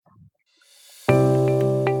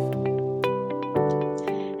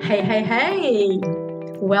Hey.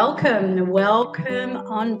 Welcome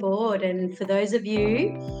on board. And for those of you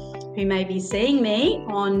who may be seeing me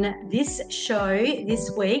on this show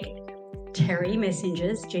this week, Terry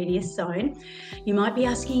Messenger's Genius Zone, you might be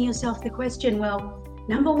asking yourself the question, well,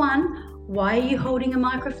 number one, why are you holding a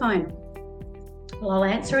microphone? Well, I'll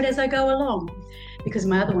answer it as I go along because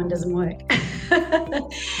my other one doesn't work.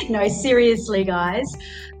 No, seriously, guys,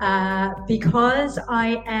 because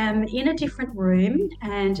I am in a different room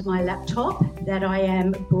and my laptop that I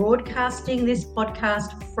am broadcasting this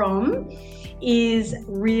podcast from is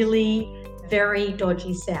really very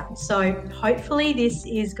dodgy sound. So hopefully this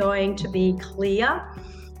is going to be clear.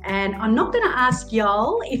 And I'm not going to ask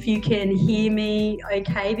y'all if you can hear me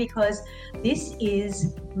okay, because this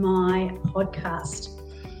is my podcast.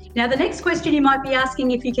 Now, the next question you might be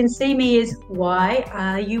asking if you can see me is, why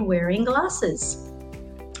are you wearing glasses?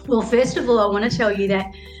 Well, first of all, I want to tell you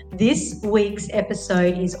that this week's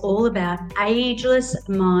episode is all about ageless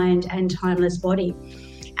mind and timeless body.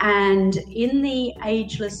 And in the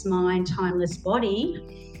ageless mind, timeless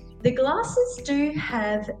body, the glasses do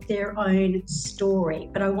have their own story,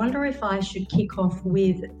 but I wonder if I should kick off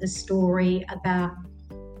with the story about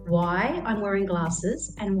why I'm wearing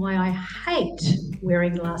glasses and why I hate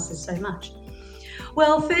wearing glasses so much.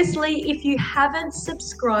 Well, firstly, if you haven't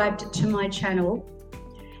subscribed to my channel,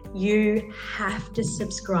 you have to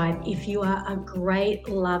subscribe if you are a great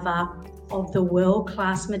lover of the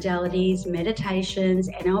world-class modalities, meditations,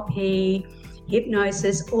 NLP,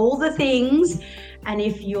 hypnosis, all the things. And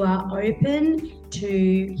if you are open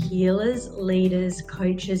to healers, leaders,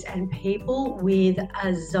 coaches, and people with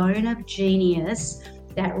a zone of genius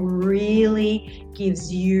that really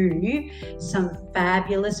gives you some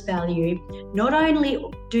fabulous value. Not only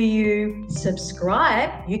do you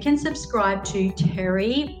subscribe, you can subscribe to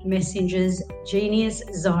Terry Messenger's Genius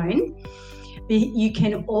Zone, but you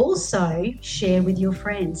can also share with your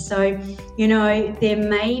friends. So, you know, there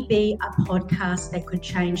may be a podcast that could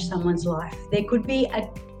change someone's life. There could be a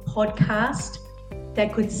podcast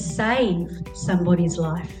that could save somebody's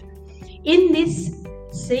life. In this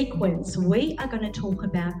sequence, we are going to talk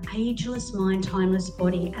about ageless mind, timeless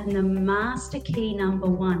body, and the master key number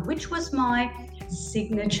one, which was my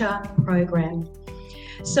signature program.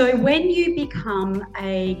 So when you become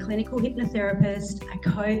a clinical hypnotherapist, a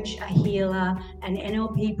coach, a healer, an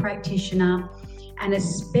NLP practitioner, and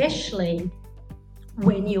especially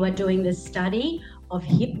when you are doing the study of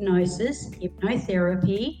hypnosis,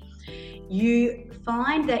 hypnotherapy, you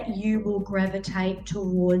find that you will gravitate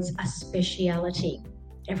towards a speciality.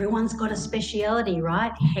 Everyone's got a speciality,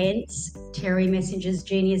 right? Hence, Terry Messenger's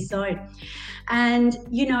Genius Zone. And,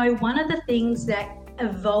 you know, one of the things that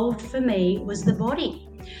evolved for me was the body.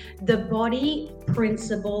 The body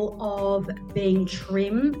principle of being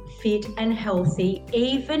trim, fit, and healthy,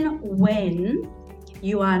 even when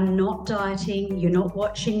you are not dieting, you're not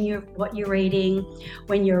watching what you're eating,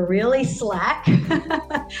 when you're really slack,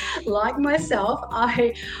 like myself.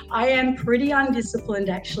 I am pretty undisciplined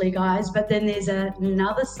actually, guys, but then there's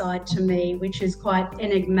another side to me which is quite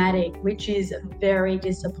enigmatic, which is very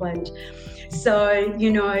disciplined. So,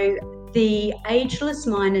 you know, the ageless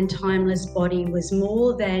mind and timeless body was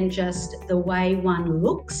more than just the way one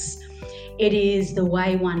looks. It is the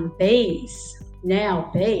way one bees. Now,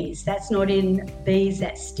 bees, that's not in bees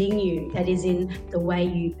that sting you, that is in the way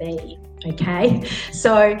you be, okay?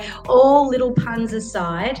 So all little puns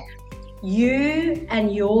aside, you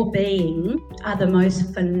and your being are the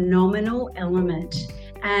most phenomenal element.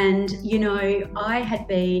 And, you know, I had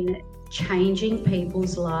been changing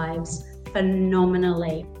people's lives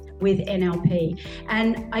phenomenally with NLP.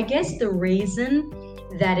 And I guess the reason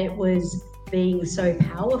that it was being so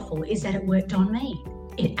powerful is that it worked on me.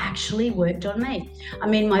 It actually worked on me. I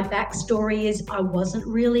mean, my backstory is I wasn't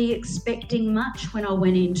really expecting much when I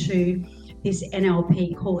went into this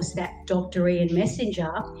NLP course that Dr. Ian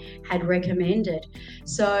Messenger had recommended.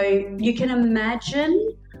 So you can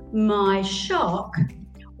imagine my shock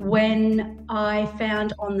when I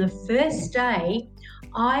found on the first day,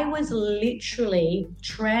 I was literally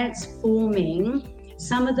transforming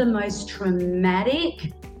some of the most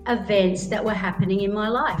traumatic events that were happening in my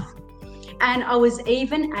life. And I was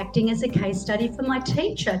even acting as a case study for my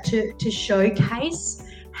teacher to showcase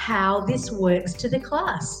how this works to the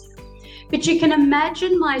class. But you can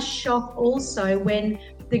imagine my shock also when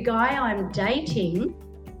the guy I'm dating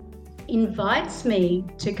invites me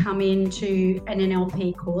to come into an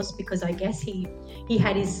NLP course, because I guess he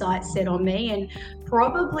had his sights set on me and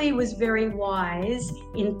probably was very wise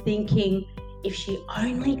in thinking if she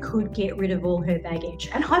only could get rid of all her baggage.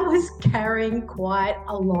 And I was carrying quite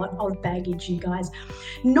a lot of baggage, you guys.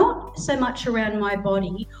 Not so much around my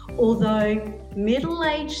body, although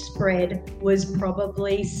middle-age spread was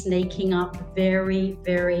probably sneaking up very,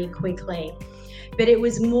 very quickly. But it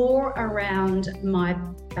was more around my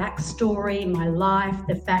backstory, my life,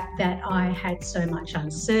 the fact that I had so much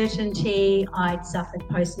uncertainty. I'd suffered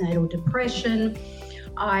postnatal depression.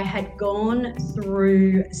 I had gone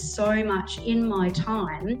through so much in my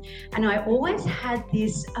time, and I always had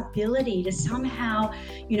this ability to somehow,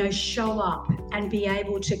 show up and be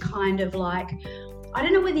able to kind of like, I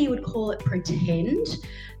don't know whether you would call it pretend,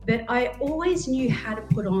 but I always knew how to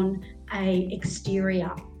put on an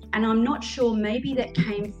exterior. And I'm not sure, maybe that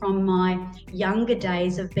came from my younger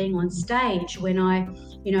days of being on stage when I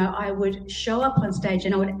would show up on stage,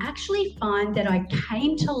 and I would actually find that I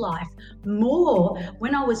came to life more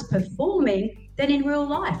when I was performing than in real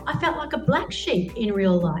life. I felt like a black sheep in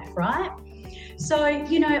real life, right? So,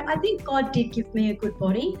 I think God did give me a good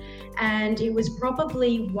body, and it was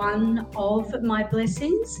probably one of my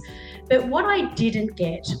blessings. But what I didn't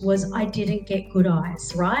get was I didn't get good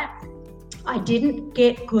eyes, right? I didn't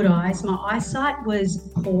get good eyes. My eyesight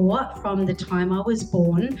was poor from the time I was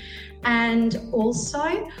born. And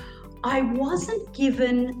also, I wasn't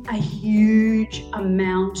given a huge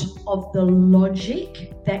amount of the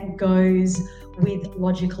logic that goes with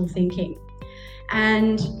logical thinking.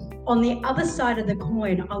 And on the other side of the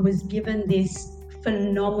coin, I was given this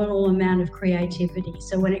phenomenal amount of creativity.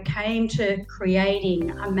 So when it came to creating,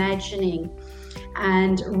 imagining,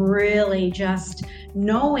 and really just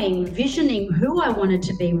knowing, visioning who I wanted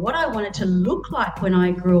to be, what I wanted to look like when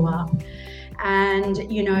I grew up, and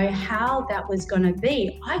how that was going to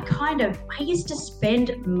be. I used to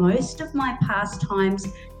spend most of my pastimes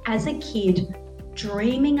as a kid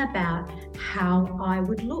dreaming about how I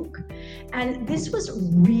would look. And this was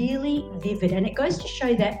really vivid, and it goes to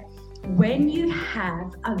show that when you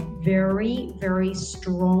have a very, very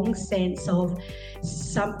strong sense of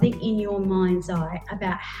something in your mind's eye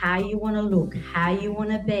about how you want to look, how you want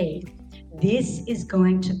to be, this is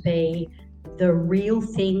going to be the real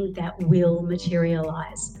thing that will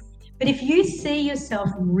materialize. But if you see yourself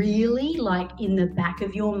really like in the back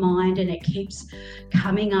of your mind, and it keeps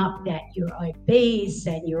coming up that you're obese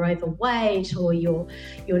and you're overweight, or you're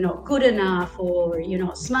not good enough, or you're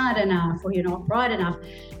not smart enough, or you're not bright enough,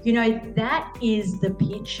 that is the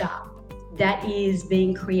picture that is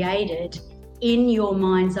being created in your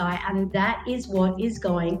mind's eye, and that is what is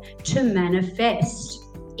going to manifest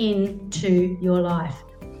into your life.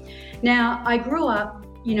 Now, I grew up,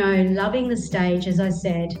 loving the stage, as I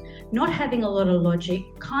said, not having a lot of logic,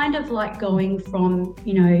 kind of like going from,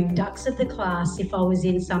 ducks of the class if I was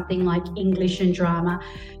in something like English and drama,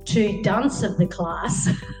 to dunce of the class.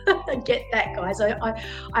 Get that, guys.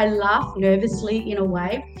 I laugh nervously in a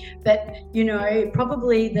way, but,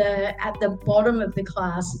 probably at the bottom of the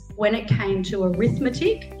class when it came to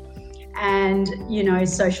arithmetic and,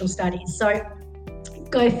 social studies. So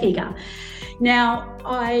go figure. Now,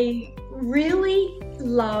 I really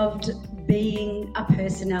loved being a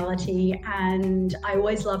personality, and I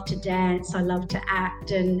always loved to dance, I loved to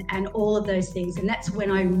act and all of those things, and that's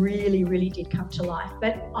when I really, really did come to life.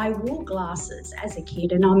 But I wore glasses as a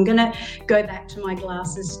kid, and I'm going to go back to my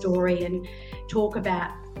glasses story and talk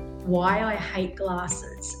about why I hate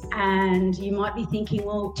glasses. And you might be thinking,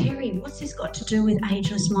 well, Terry, what's this got to do with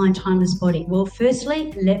Ageless Mind, Timeless Body? Well,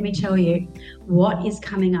 firstly, let me tell you what is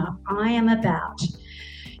coming up. I am about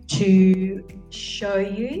to show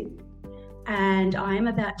you, and I am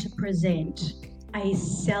about to present a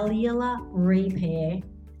cellular repair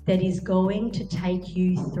that is going to take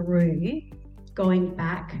you through going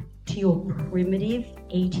back to your primitive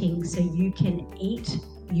eating, so you can eat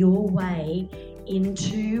your way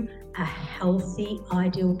into a healthy,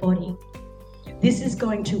 ideal body. This is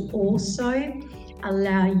going to also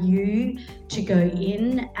allow you to go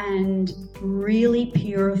in and really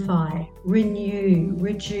purify, renew,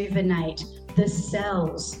 rejuvenate the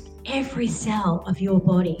cells, every cell of your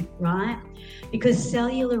body, right? Because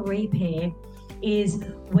cellular repair is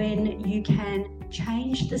when you can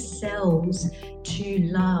change the cells to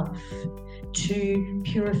love, to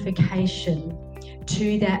purification,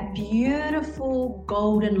 to that beautiful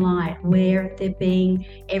golden light where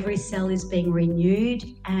every cell is being renewed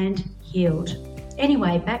and healed.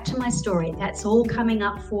 Anyway, back to my story. That's all coming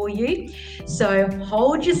up for you. So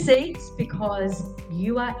hold your seats, because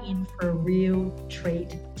you are in for a real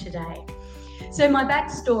treat today. So my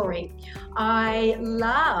backstory, I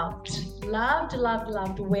loved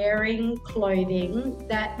wearing clothing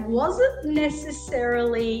that wasn't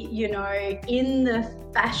necessarily, in the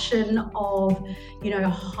fashion of,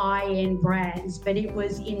 high-end brands, but it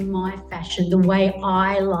was in my fashion, the way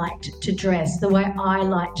I liked to dress, the way I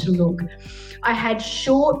liked to look. I had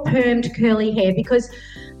short, permed, curly hair because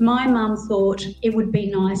my mum thought it would be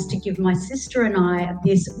nice to give my sister and I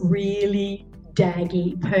this really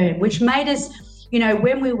daggy perm, which made us,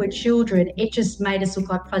 when we were children, it just made us look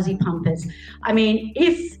like fuzzy pumpers. I mean,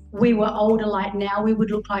 if we were older like now, we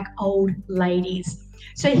would look like old ladies.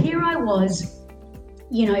 So here I was,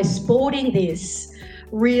 sporting this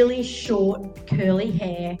really short curly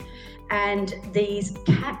hair and these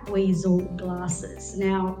cat weasel glasses.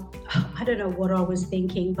 Now, I don't know what I was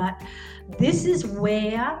thinking, but this is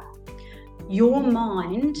where your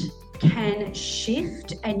mind can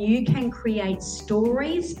shift and you can create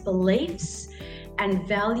stories, beliefs, and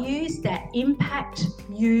values that impact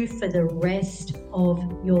you for the rest of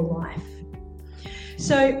your life.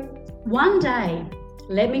 So one day,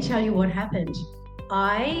 let me tell you what happened.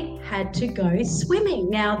 I had to go swimming.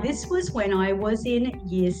 Now, this was when I was in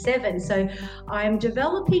year 7. So I'm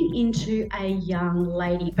developing into a young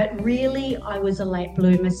lady, but really I was a late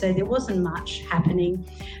bloomer, so there wasn't much happening,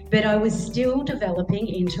 but I was still developing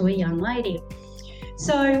into a young lady.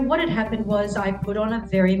 So what had happened was I put on a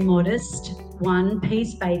very modest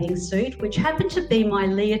one-piece bathing suit, which happened to be my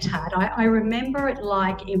leotard. I remember it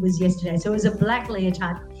like it was yesterday. So it was a black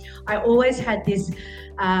leotard. I always had this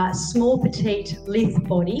small, petite, lithe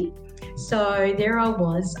body. So there I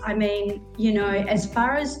was. I mean, as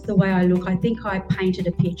far as the way I look, I think I painted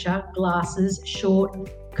a picture: glasses, short,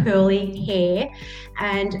 curly hair,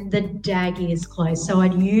 and the daggiest clothes. So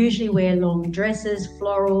I'd usually wear long dresses,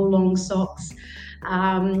 floral, long socks,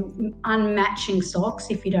 unmatching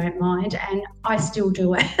socks, if you don't mind, and I still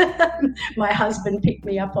do it. My husband picked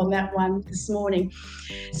me up on that one this morning.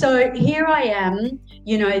 So here I am,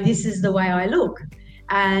 this is the way I look.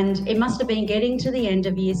 And it must have been getting to the end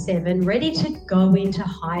of year 7, ready to go into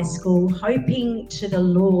high school, hoping to the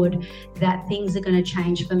Lord that things are going to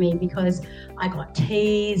change for me, because I got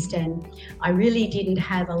teased and I really didn't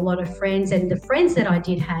have a lot of friends. And the friends that I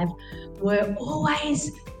did have were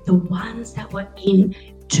always the ones that were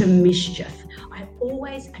into mischief. I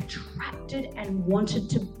always attracted and wanted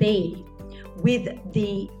to be with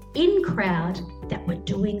the in crowd that were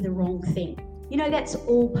doing the wrong thing. That's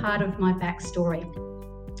all part of my backstory.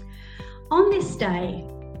 On this day,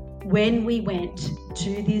 when we went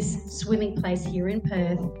to this swimming place here in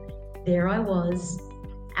Perth, there I was,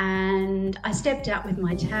 and I stepped out with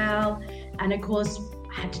my towel, and of course,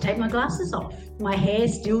 I had to take my glasses off. My hair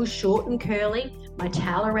still short and curly, my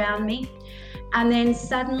towel around me, and then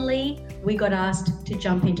suddenly we got asked to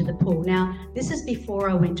jump into the pool. Now, this is before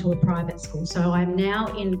I went to a private school, so I'm now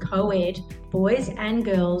in co-ed, boys and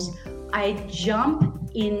girls. I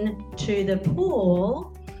jump into the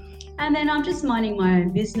pool, and then I'm just minding my own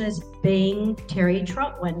business, being Terry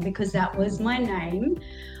Trotwin, because that was my name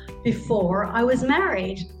before I was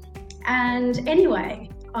married. And anyway,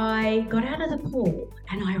 I got out of the pool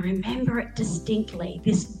and I remember it distinctly,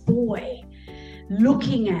 this boy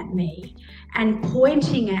looking at me and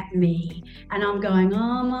pointing at me, and I'm going,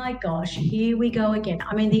 oh my gosh, here we go again.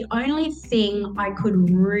 I mean, the only thing I could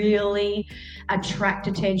really attract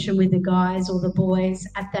attention with the guys or the boys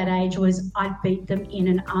at that age was I'd beat them in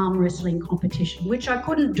an arm wrestling competition, which I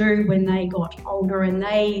couldn't do when they got older and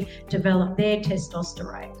they developed their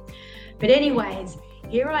testosterone. But anyways,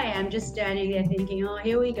 here I am just standing there thinking, oh,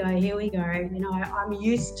 here we go. I'm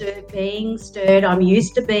used to being stirred. I'm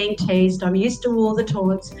used to being teased. I'm used to all the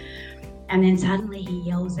taunts. And then suddenly he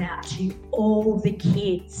yells out to all the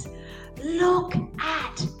kids, look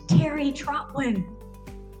at Terry Trotwin.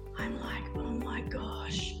 I'm like, oh my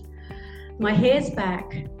gosh. My hair's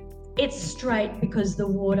back. It's straight because the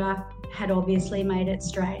water had obviously made it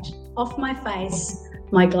straight. Off my face,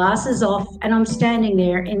 my glasses off, and I'm standing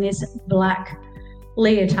there in this black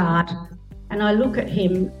leotard, and I look at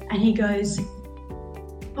him and he goes,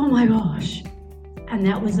 oh my gosh. And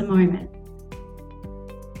that was a moment.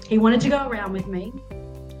 He wanted to go around with me.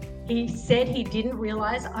 He said he didn't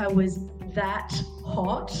realize I was that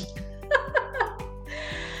hot.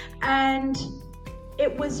 And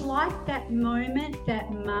it was like that moment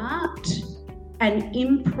that marked and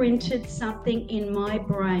imprinted something in my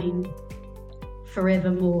brain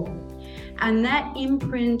forevermore. And that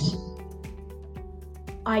imprint,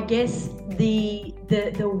 I guess the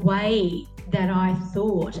way that I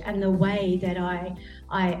thought and the way that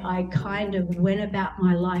I kind of went about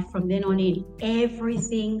my life from then on in,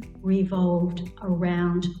 everything revolved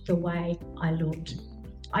around the way I looked.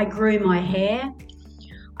 I grew my hair.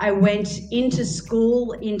 I went into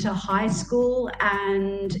school, into high school,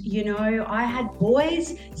 and, you know, I had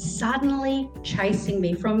boys suddenly chasing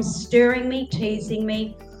me, from stirring me, teasing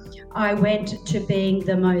me. I went to being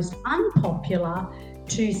the most unpopular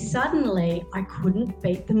to suddenly I couldn't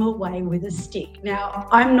beat them away with a stick. Now,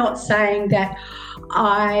 I'm not saying that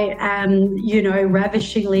I am, you know,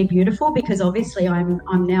 ravishingly beautiful, because obviously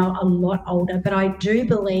I'm now a lot older, but I do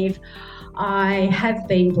believe I have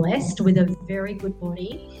been blessed with a very good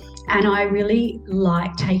body, and I really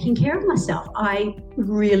like taking care of myself. I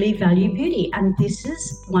really value beauty, and this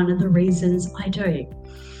is one of the reasons I do.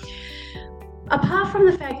 Apart from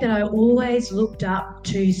the fact that I always looked up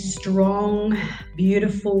to strong,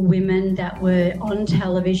 beautiful women that were on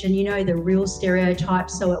television, you know, the real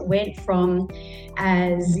stereotypes. So it went from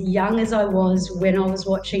as young as I was when I was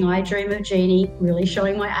watching I Dream of Jeannie, really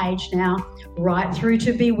showing my age now, right through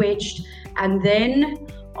to Bewitched, and then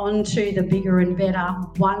on to the bigger and better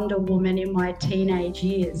Wonder Woman in my teenage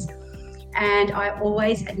years. And I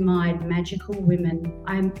always admired magical women.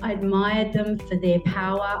 I admired them for their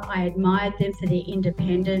power, I admired them for their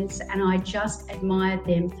independence, and I just admired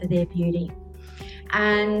them for their beauty.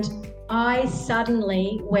 And I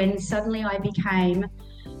suddenly, when I became,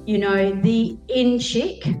 you know, the in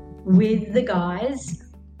chick with the guys,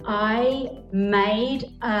 I made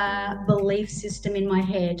a belief system in my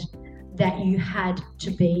head that you had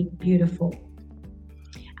to be beautiful.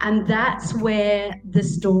 And that's where the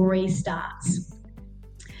story starts.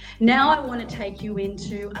 Now I want to take you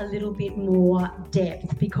into a little bit more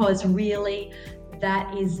depth, because really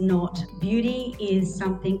that is not, beauty is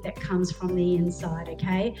something that comes from the inside,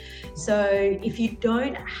 okay? So if you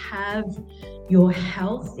don't have your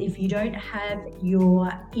health, if you don't have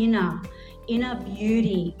your inner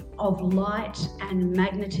beauty of light and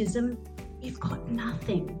magnetism, you've got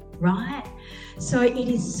nothing, right? So it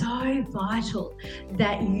is so vital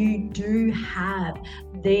that you do have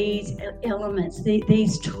these elements,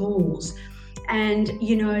 these tools. And,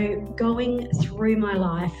 you know, going through my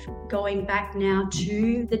life, going back now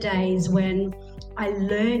to the days when I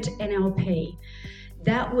learned NLP,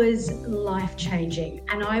 that was life-changing.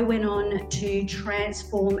 And I went on to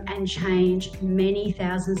transform and change many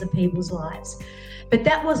thousands of people's lives. But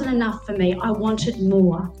that wasn't enough for me. I wanted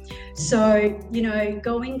more. So, you know,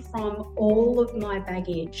 going from all of my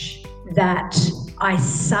baggage that I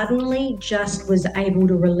suddenly just was able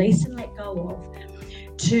to release and let go of,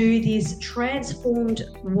 to this transformed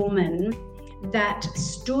woman that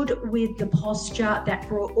stood with the posture that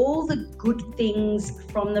brought all the good things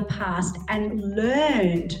from the past and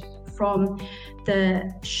learned from the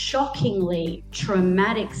shockingly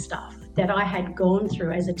traumatic stuff that I had gone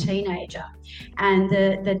through as a teenager, and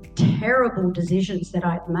the terrible decisions that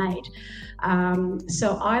I'd made.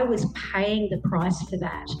 So I was paying the price for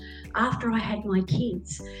that after I had my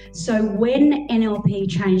kids. So when NLP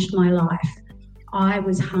changed my life, I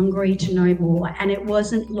was hungry to know more, and it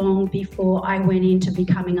wasn't long before I went into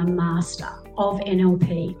becoming a master of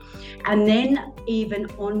NLP, and then even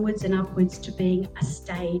onwards and upwards to being a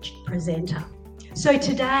stage presenter. So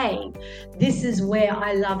today, this is where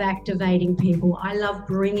I love activating people. I love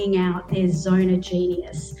bringing out their zone of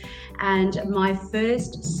genius. And my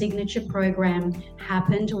first signature program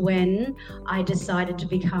happened when I decided to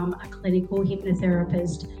become a clinical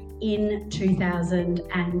hypnotherapist in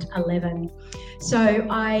 2011. So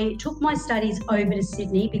I took my studies over to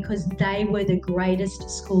Sydney because they were the greatest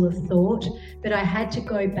school of thought, but I had to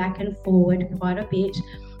go back and forward quite a bit.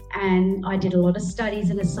 And I did a lot of studies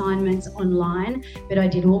and assignments online, but I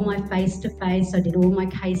did all my face-to-face, I did all my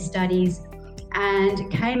case studies,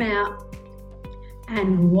 and came out.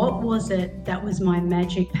 And what was it that was my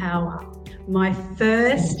magic power? My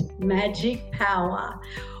first magic power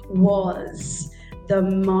was the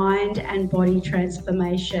mind and body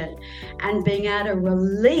transformation and being able to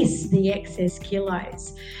release the excess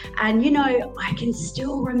kilos. And, you know, I can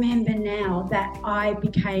still remember now that I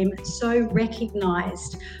became so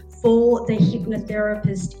recognized for the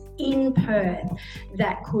hypnotherapist in Perth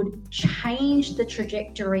that could change the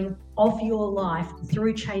trajectory of your life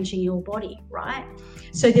through changing your body, right?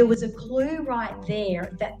 So there was a clue right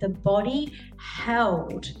there that the body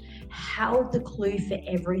held the clue for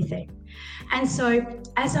everything. And so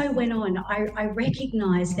as I went on, I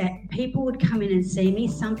recognized that people would come in and see me.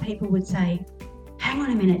 Some people would say, hang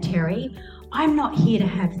on a minute, Terry, I'm not here to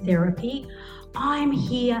have therapy. I'm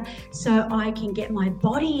here so I can get my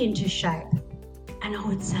body into shape. And I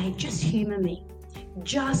would say, just humor me.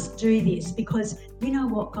 Just do this, because you know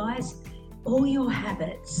what, guys? All your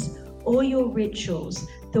habits, all your rituals,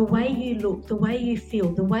 the way you look, the way you feel,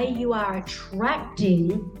 the way you are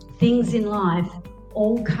attracting things in life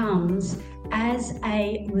all comes as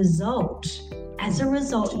a result. As a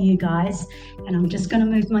result, you guys, and I'm just going to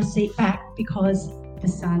move my seat back because the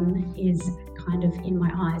sun is kind of in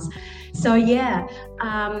my eyes. So yeah,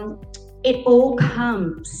 it all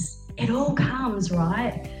comes,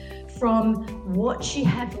 right? From what you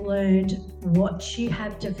have learned, what you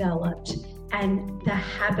have developed, and the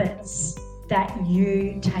habits that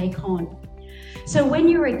you take on. So when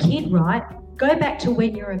you're a kid, right, go back to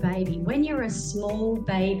when you're a baby. When you're a small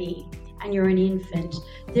baby and you're an infant,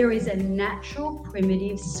 there is a natural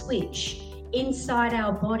primitive switch inside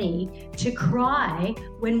our body to cry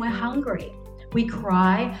when we're hungry. We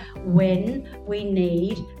cry when we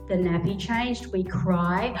need the nappy changed. We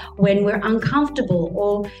cry when we're uncomfortable,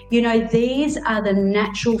 or, these are the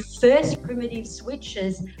natural first primitive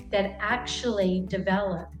switches that actually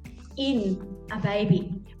develop in a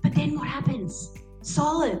baby. But then what happens?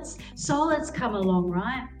 Solids come along,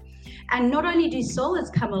 right? And not only do solids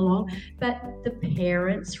come along, but the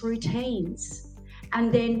parents' routines.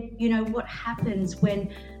 And then, what happens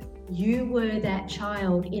when you were that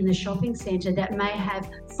child in the shopping centre that may have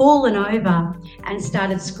fallen over and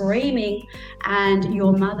started screaming, and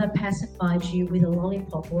your mother pacified you with a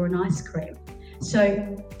lollipop or an ice cream.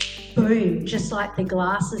 So boom, just like the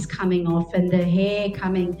glasses coming off and the hair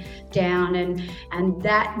coming down, and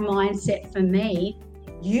that mindset, for me,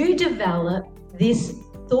 you develop this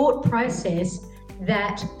thought process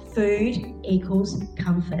that food equals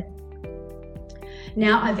comfort.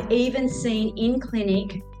 Now, I've even seen in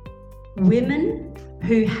clinic women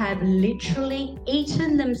who have literally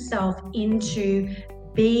eaten themselves into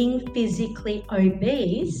being physically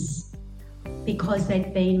obese because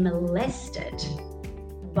they'd been molested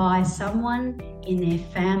by someone in their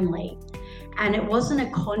family. And it wasn't a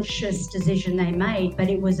conscious decision they made, but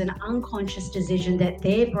it was an unconscious decision that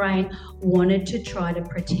their brain wanted to try to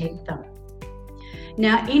protect them.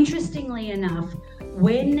 Now, interestingly enough,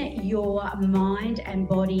 when your mind and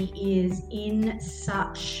body is in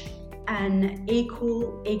such an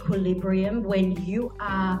equilibrium, when you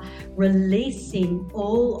are releasing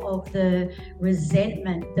all of the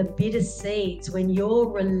resentment, the bitter seeds, when you're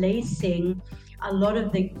releasing a lot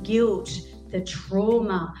of the guilt, the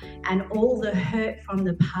trauma, and all the hurt from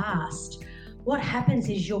the past, what happens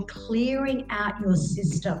is you're clearing out your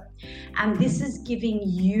system. And this is giving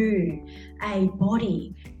you a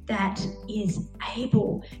body that is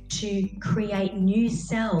able to create new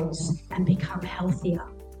cells and become healthier.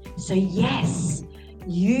 So yes,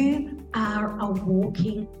 you are a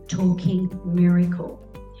walking, talking miracle.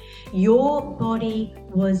 Your body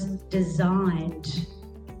was designed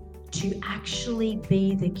to actually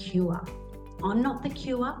be the cure. I'm not the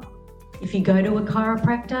cure. If you go to a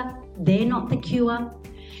chiropractor, they're not the cure.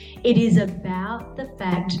 It is about the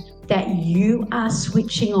fact that you are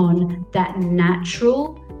switching on that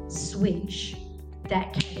natural switch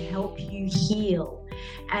that can help you heal.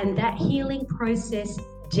 And that healing process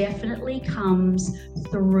definitely comes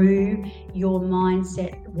through your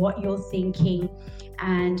mindset, what you're thinking.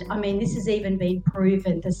 And I mean, this has even been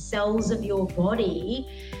proven. The cells of your body,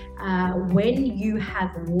 when you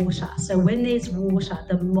have water, so when there's water,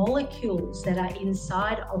 the molecules that are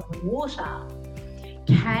inside of water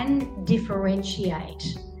can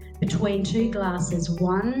differentiate between two glasses,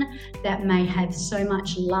 one that may have so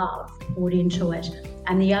much love poured into it,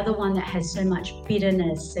 and the other one that has so much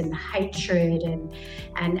bitterness and hatred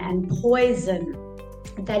and poison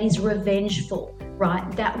that is revengeful,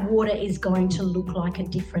 right? That water is going to look like a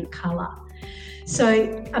different color.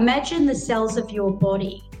 So imagine the cells of your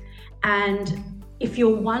body. And if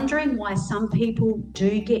you're wondering why some people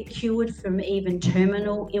do get cured from even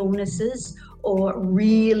terminal illnesses or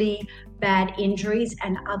really bad injuries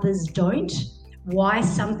and others don't, why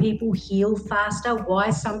some people heal faster, why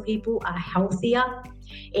some people are healthier,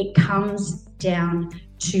 it comes down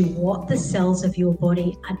to what the cells of your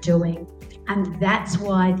body are doing. And that's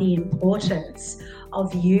why the importance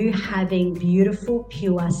of you having beautiful,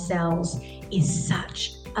 pure cells is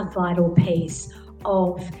such a vital piece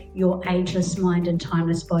of your ageless mind and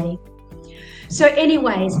timeless body. So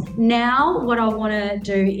anyways, now what I want to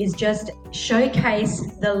do is just showcase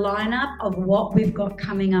the lineup of what we've got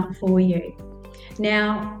coming up for you.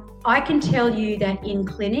 Now, I can tell you that in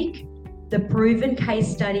clinic, the proven case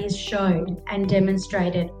studies showed and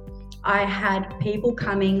demonstrated I had people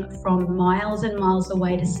coming from miles and miles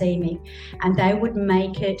away to see me, and they would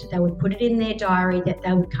put it in their diary that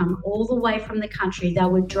they would come all the way from the country. They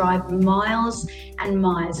would drive miles and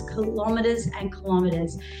miles, kilometers and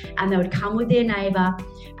kilometers, and they would come with their neighbor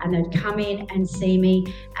and they'd come in and see me.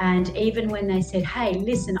 And even when they said, hey,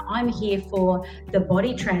 listen, I'm here for the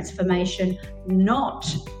body transformation,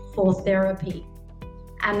 not for therapy.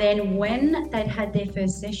 And then when they'd had their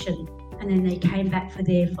first session, and then they came back for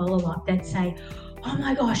their follow-up, they'd say, oh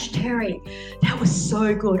my gosh, Terry, that was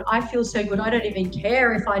so good. I feel so good. I don't even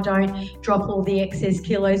care if I don't drop all the excess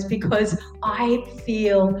kilos because I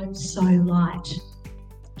feel so light.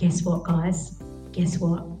 Guess what, guys? Guess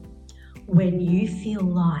what? When you feel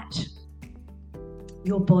light,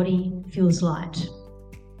 your body feels light,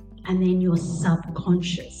 and then your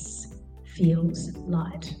subconscious feels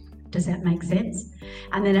light. Does that make sense?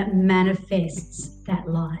 And then it manifests that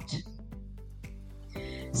light.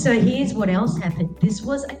 So here's what else happened. This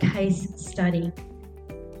was a case study.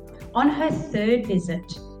 On her third visit,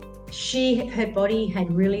 her body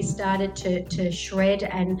had really started to shred,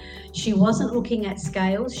 and she wasn't looking at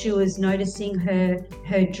scales. She was noticing her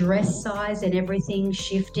dress size and everything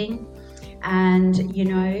shifting. And, you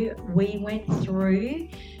know, we went through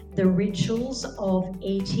the rituals of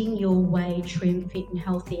eating your way trim, fit and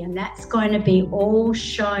healthy. And that's going to be all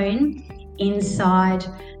shown inside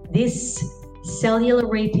this cellular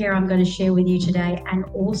repair I'm going to share with you today. And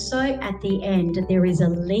also at the end, there is a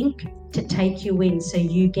link to take you in. So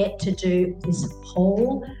you get to do this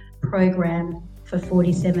whole program for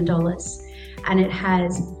 $47. And it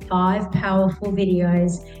has 5 powerful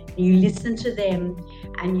videos. You listen to them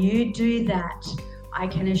and you do that. I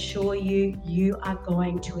can assure you, you are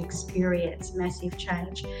going to experience massive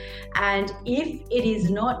change. And if it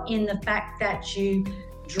is not in the fact that you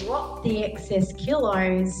drop the excess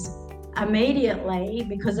kilos immediately,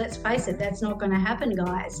 because let's face it, that's not going to happen,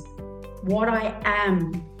 guys. What I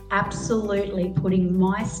am absolutely putting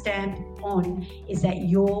my stamp on is that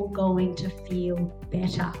you're going to feel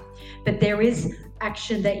better. But there is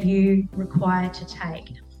action that you require to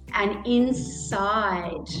take. And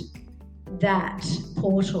inside that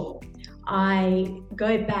portal, I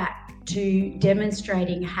go back to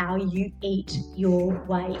demonstrating how you eat your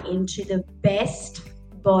way into the best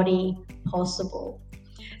body possible.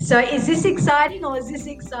 So is this exciting or is this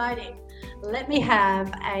exciting? Let me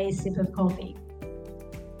have a sip of coffee.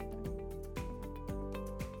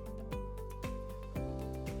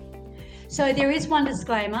 So there is one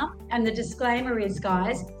disclaimer, and the disclaimer is,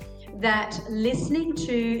 guys, that listening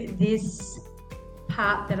to this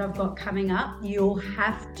part that I've got coming up, you'll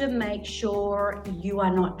have to make sure you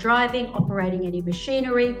are not driving, operating any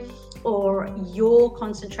machinery, or your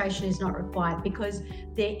concentration is not required, because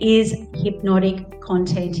there is hypnotic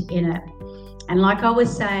content in it. And like I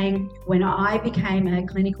was saying, when I became a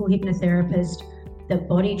clinical hypnotherapist, the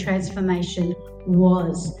body transformation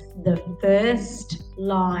was the first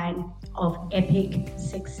line of epic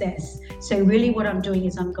success. So really what I'm doing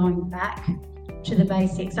is I'm going back to the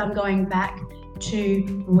basics. I'm going back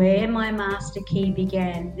to where my master key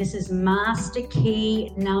began. This is master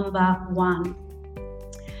key number 1.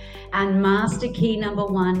 And master key number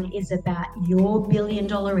 1 is about your $1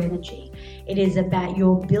 billion energy. It is about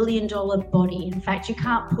your $1 billion body. In fact, you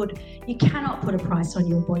cannot put a price on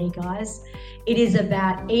your body, guys. It is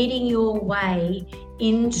about eating your way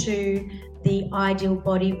into the ideal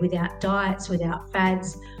body without diets, without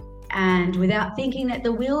fads, and without thinking that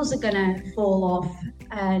the wheels are going to fall off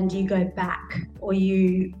and you go back, or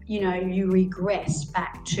you regress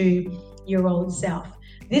back to your old self.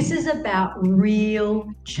 This is about real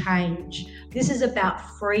change. This is about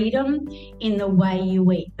freedom in the way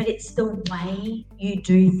you eat, but it's the way you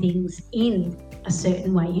do things in a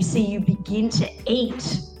certain way. You see, you begin to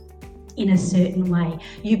eat in a certain way.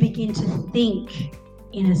 You begin to think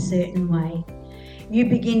in a certain way. You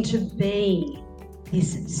begin to be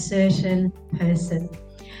this certain person.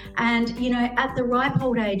 And, at the ripe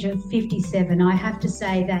old age of 57, I have to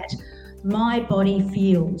say that my body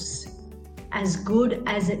feels as good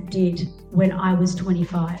as it did when I was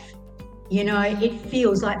 25. It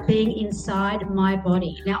feels like being inside my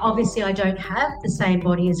body. Now, obviously, I don't have the same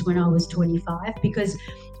body as when I was 25 because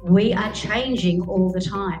we are changing all the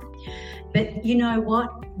time. But you know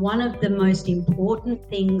what? One of the most important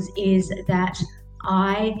things is that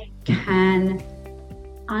I can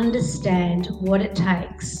understand what it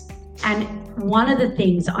takes. And one of the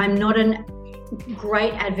things, I'm not a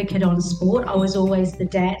great advocate on sport. I was always the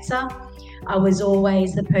dancer. I was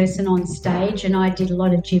always the person on stage, and I did a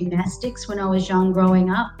lot of gymnastics when I was young growing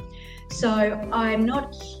up. So I'm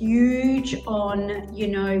not huge on,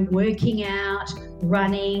 working out,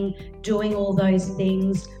 running, doing all those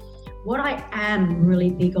things. What I am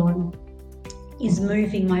really big on is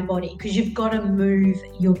moving my body, because you've got to move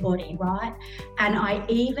your body, right? And I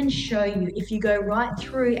even show you, if you go right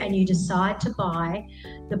through and you decide to buy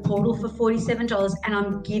the portal for $47, and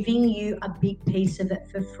I'm giving you a big piece of it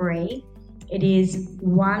for free. It is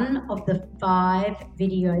one of the 5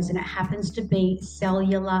 videos, and it happens to be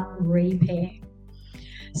cellular repair.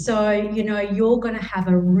 So, you're going to have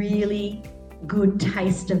a really good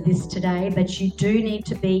taste of this today, but you do need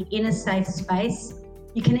to be in a safe space.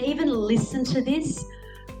 You can even listen to this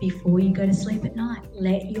before you go to sleep at night.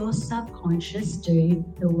 Let your subconscious do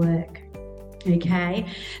the work. Okay,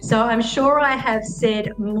 so I'm sure I have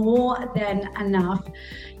said more than enough.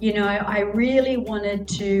 I really wanted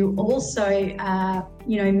to also,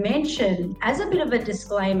 mention as a bit of a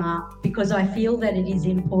disclaimer, because I feel that it is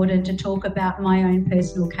important to talk about my own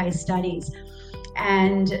personal case studies.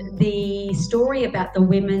 And the story about the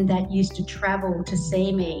women that used to travel to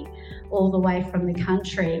see me all the way from the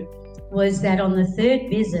country was that on the 3rd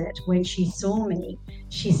visit, when she saw me,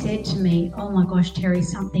 she said to me, "Oh my gosh, Terry,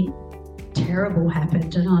 something terrible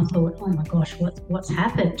happened." And I thought, oh my gosh, what's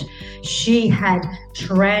happened? She had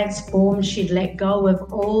transformed. She'd let go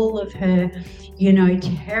of all of her,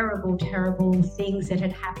 terrible things that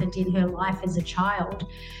had happened in her life as a child.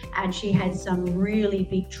 And she had some really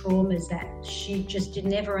big traumas that she just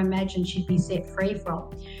never imagined she'd be set free from.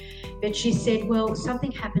 But she said, well,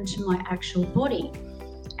 something happened to my actual body.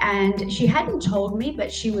 And she hadn't told me,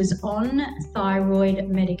 but she was on thyroid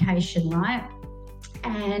medication, right?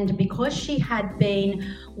 And because she had been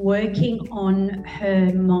working on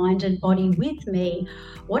her mind and body with me,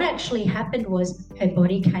 what actually happened was her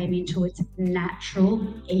body came into its natural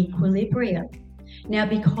equilibrium. Now,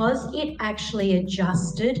 because it actually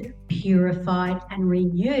adjusted, purified, and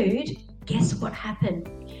renewed, guess what happened?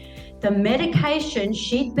 The medication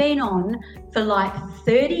she'd been on for like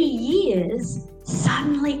 30 years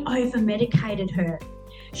suddenly over-medicated her.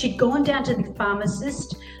 She'd gone down to the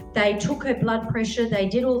pharmacist, they took her blood pressure, they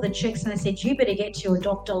did all the checks, and they said, you better get to your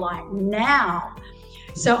doctor like now.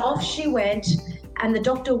 So off she went, and the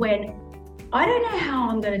doctor went, I don't know how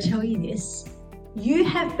I'm going to tell you this. You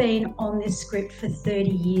have been on this script for 30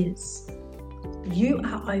 years. You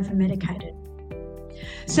are over-medicated.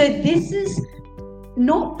 So this is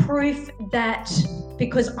not proof that,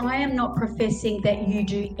 because I am not professing that you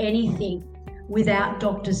do anything without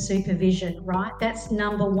doctor's supervision, right? That's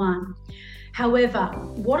number one. However,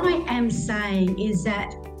 what I am saying is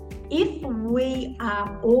that if we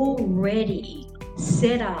are already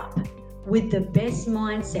set up with the best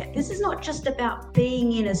mindset, this is not just about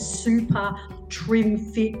being in a super trim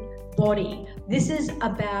fit body. This is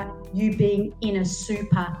about you being in a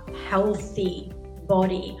super healthy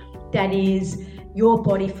body that is your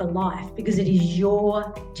body for life, because it is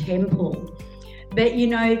your temple. But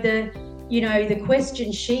the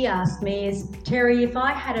question she asked me is, Terry, if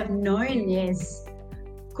I had have known this,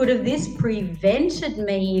 could have this prevented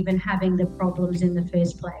me even having the problems in the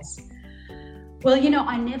first place? Well,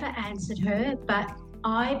 I never answered her, but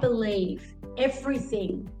I believe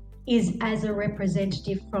everything is as a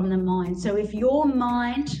representative from the mind. So if your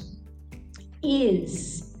mind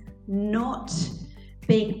is not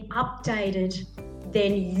being updated,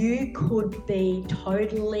 then you could be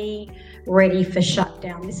totally ready for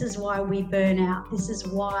shutdown. This is why we burn out. This is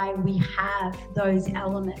why we have those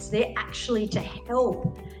elements. They're actually to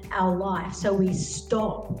help our life. So we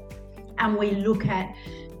stop and we look at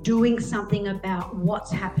doing something about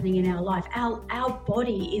what's happening in our life. Our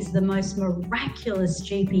body is the most miraculous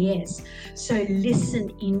GPS. So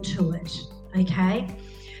listen into it, okay?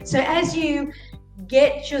 So as you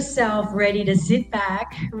get yourself ready to sit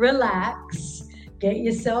back, relax, get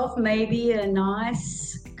yourself maybe a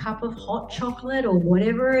nice cup of hot chocolate or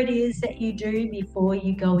whatever it is that you do before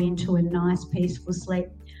you go into a nice peaceful sleep.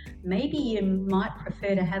 Maybe you might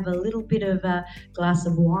prefer to have a little bit of a glass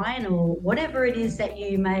of wine or whatever it is that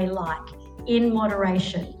you may like, in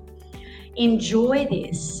moderation. Enjoy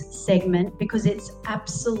this segment because it's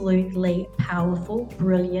absolutely powerful,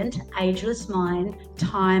 brilliant, ageless mind,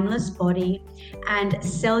 timeless body, and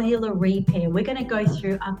cellular repair. We're going to go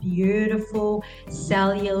through a beautiful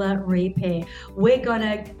cellular repair. We're going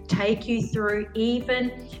to take you through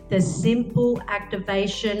even the simple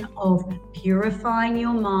activation of purifying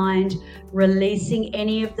your mind, releasing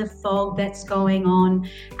any of the fog that's going on,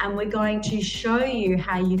 and we're going to show you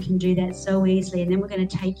how you can do that so easily, and then we're going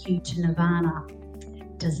to take you to Nirvana.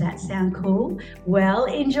 Does that sound cool? Well,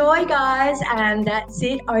 enjoy, guys. And that's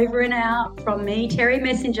it, over and out from me, Terry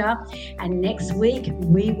Messenger. And next week,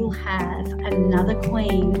 we will have another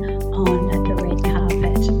queen on the red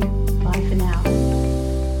carpet. Bye for now.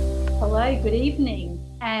 Hello, good evening,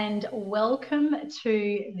 and welcome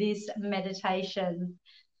to this meditation.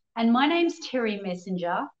 And my name's Terry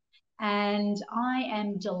Messenger, and I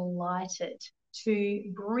am delighted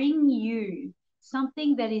to bring you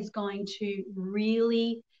something that is going to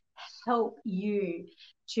really help you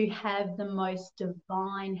to have the most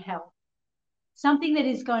divine health. Something that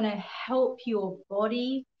is going to help your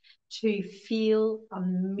body to feel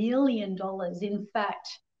 $1 million. In fact,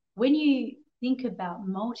 when you think about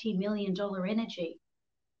multi-million-dollar energy,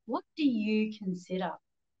 what do you consider?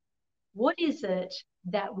 What is it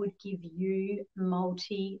that would give you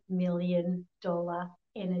multi-million-dollar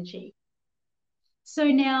energy? So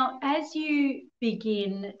now, as you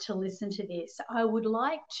begin to listen to this, I would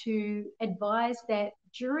like to advise that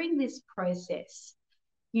during this process,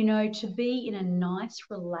 to be in a nice,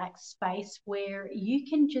 relaxed space where you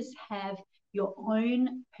can just have your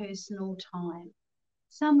own personal time.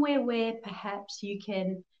 Somewhere where perhaps you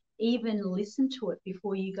can even listen to it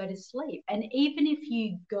before you go to sleep. And even if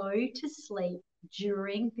you go to sleep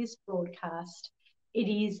during this broadcast, it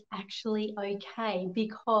is actually okay,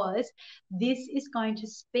 because this is going to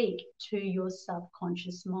speak to your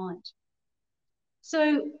subconscious mind.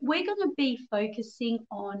 So we're going to be focusing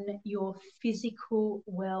on your physical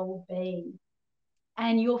well-being,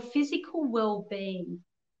 and your physical well-being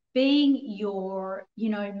being your,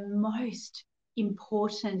 most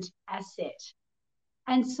important asset.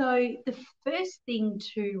 And so the first thing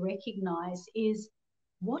to recognize is,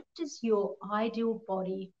 what does your ideal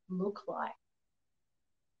body look like?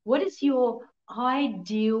 What does your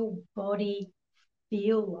ideal body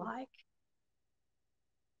feel like?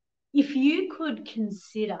 If you could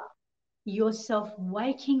consider yourself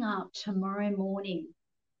waking up tomorrow morning,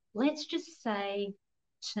 let's just say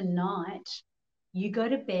tonight, you go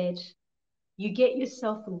to bed, you get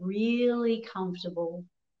yourself really comfortable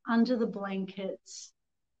under the blankets,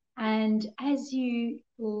 and as you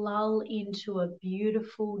lull into a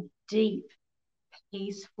beautiful, deep,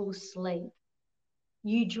 peaceful sleep,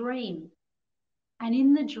 you dream. And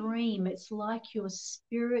in the dream, it's like your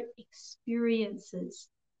spirit experiences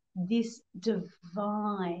this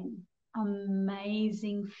divine,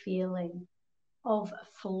 amazing feeling of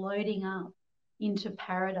floating up into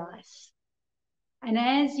paradise. And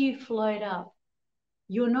as you float up,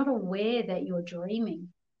 you're not aware that you're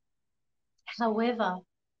dreaming. However,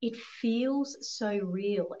 it feels so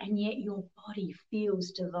real, and yet your body feels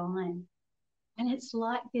divine. And it's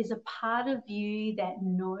like there's a part of you that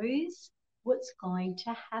knows what's going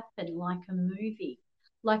to happen, like a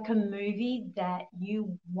movie that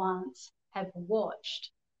you once have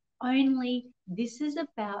watched. Only this is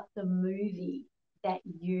about the movie that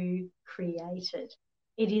you created.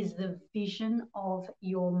 It is the vision of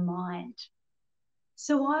your mind.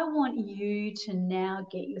 So I want you to now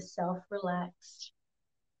get yourself relaxed.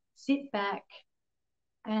 Sit back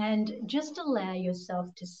and just allow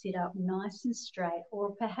yourself to sit up nice and straight,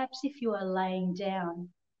 or perhaps if you are laying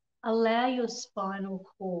down, allow your spinal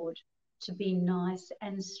cord to be nice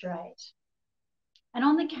and straight. And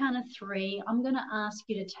on the count of 3, I'm going to ask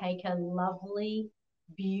you to take a lovely,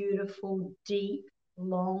 beautiful, deep,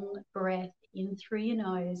 long breath in through your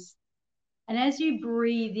nose. And as you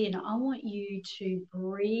breathe in, I want you to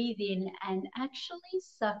breathe in and actually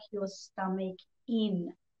suck your stomach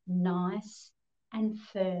in nice and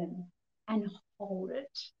firm and hold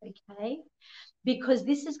it, okay? Because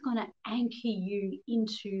this is going to anchor you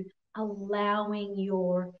into allowing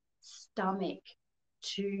your stomach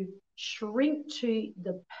to shrink to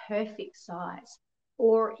the perfect size.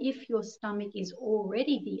 Or if your stomach is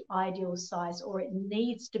already the ideal size, or it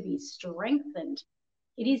needs to be strengthened,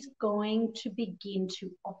 it is going to begin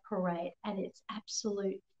to operate at its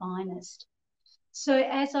absolute finest. So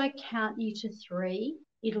as I count you to 3,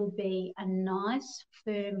 it'll be a nice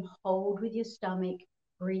firm hold with your stomach,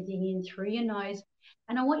 breathing in through your nose.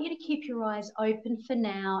 And I want you to keep your eyes open for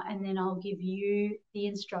now, and then I'll give you the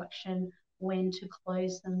instruction when to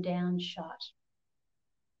close them down shut.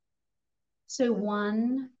 So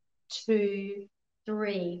 1, 2,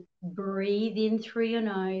 3, breathe in through your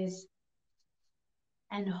nose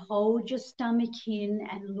and hold your stomach in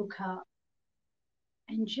and look up.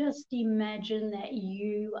 And just imagine that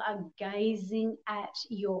you are gazing at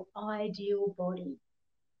your ideal body.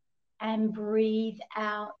 And breathe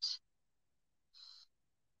out.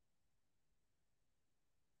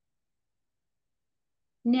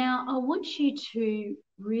 Now, I want you to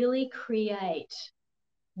really create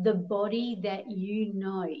The body that you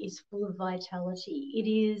know is full of vitality. It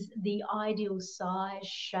is the ideal size,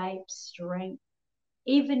 shape, strength.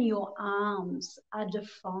 Even your arms are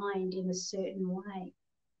defined in a certain way.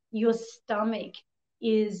 Your stomach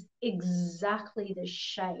is exactly the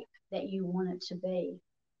shape that you want it to be.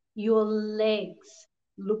 Your legs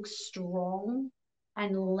look strong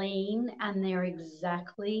and lean, and they're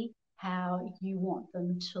exactly how you want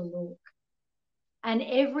them to look. And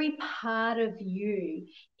every part of you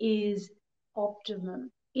is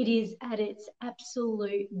optimum. It is at its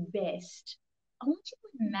absolute best. I want you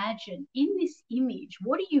to imagine in this image,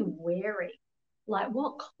 what are you wearing? Like,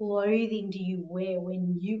 what clothing do you wear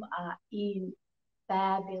when you are in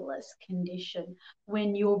fabulous condition,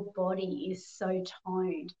 when your body is so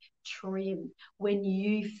toned, trim, when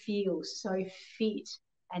you feel so fit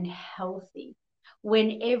and healthy,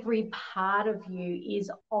 when every part of you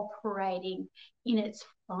is operating in its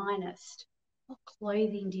finest? What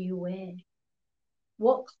clothing do you wear?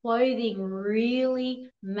 What clothing really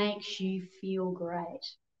makes you feel great?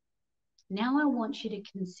 Now I want you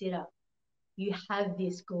to consider, you have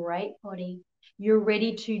this great body. You're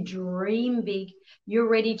ready to dream big. You're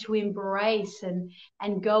ready to embrace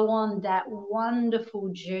and go on that wonderful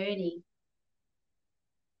journey.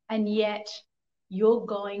 And yet you're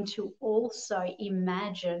going to also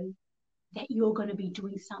imagine that you're going to be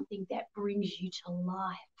doing something that brings you to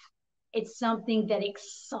life. It's something that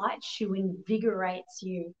excites you, invigorates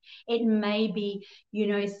you. It may be,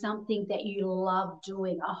 something that you love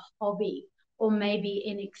doing, a hobby, or maybe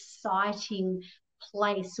an exciting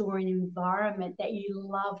place or an environment that you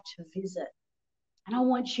love to visit. And I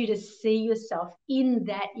want you to see yourself in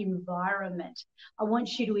that environment. I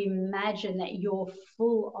want you to imagine that you're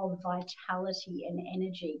full of vitality and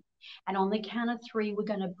energy. And on the count of three, we're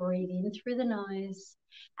going to breathe in through the nose,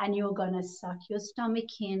 and you're going to suck your stomach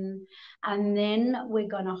in. And then we're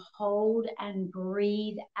going to hold and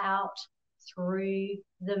breathe out through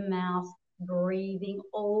the mouth, breathing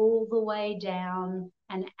all the way down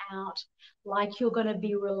and out, like you're going to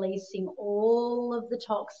be releasing all of the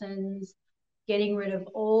toxins, getting rid of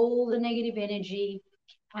all the negative energy.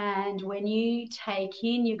 And when you take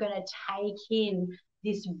in, you're going to take in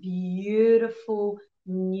this beautiful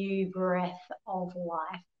new breath of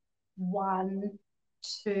life. 1,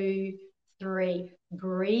 2, 3.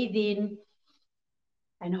 Breathe in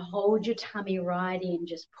and hold your tummy right in.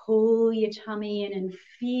 Just pull your tummy in and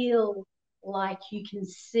feel like you can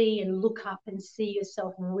see and look up and see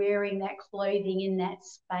yourself wearing that clothing in that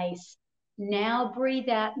space. Now breathe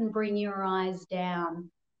out and bring your eyes down.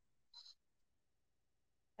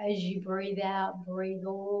 As you breathe out, breathe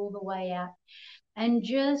all the way out. And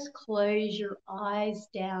just close your eyes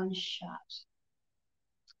down shut.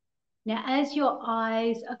 Now, as your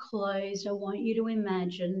eyes are closed, I want you to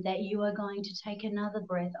imagine that you are going to take another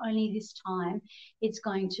breath, only this time it's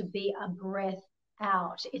going to be a breath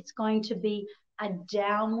out. It's going to be a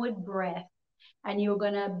downward breath, and you're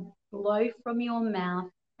going to blow from your mouth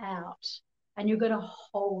out, and you're going to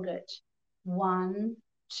hold it. 1,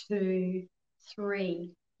 2,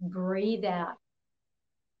 3. Breathe out.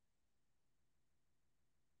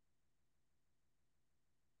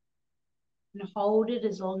 And hold it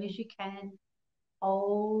as long as you can.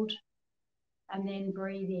 Hold, and then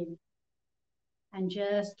breathe in. And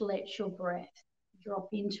just let your breath drop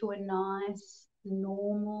into a nice,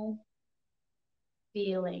 normal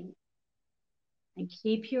feeling. And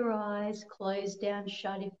keep your eyes closed down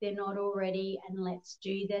shut if they're not already. And let's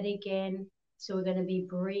do that again. So we're going to be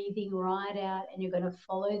breathing right out, and you're going to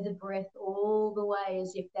follow the breath all the way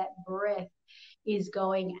as if that breath is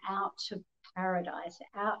going out to paradise,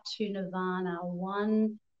 out to nirvana.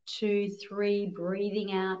 1, 2, 3,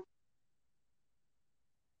 breathing out.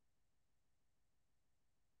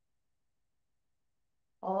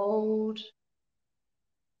 Hold.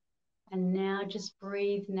 And now just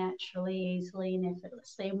breathe naturally, easily, and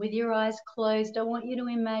effortlessly. And with your eyes closed, I want you to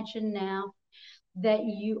imagine now that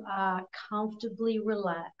you are comfortably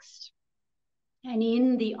relaxed. And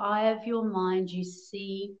in the eye of your mind, you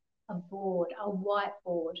see a board, a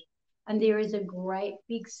whiteboard. And there is a great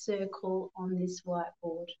big circle on this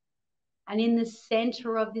whiteboard. And in the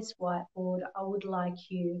center of this whiteboard, I would like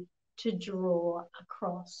you to draw a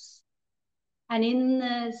cross. And in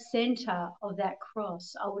the center of that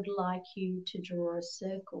cross, I would like you to draw a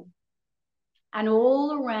circle. And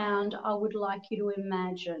all around, I would like you to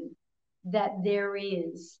imagine that there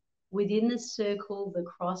is, within the circle, the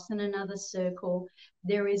cross and another circle,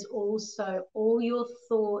 there is also all your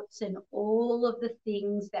thoughts and all of the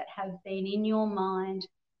things that have been in your mind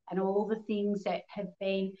and all the things that have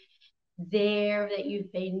been there that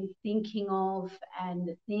you've been thinking of, and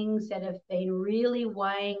the things that have been really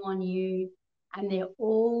weighing on you, and they're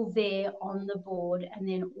all there on the board. And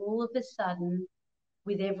then all of a sudden,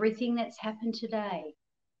 with everything that's happened today,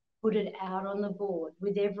 put it out on the board.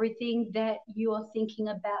 With everything that you are thinking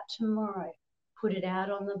about tomorrow, put it out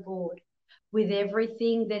on the board. With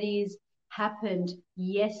everything that is happened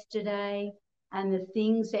yesterday and the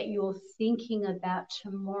things that you're thinking about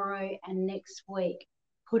tomorrow and next week,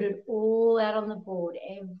 put it all out on the board,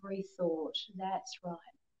 every thought. That's right.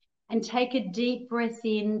 And take a deep breath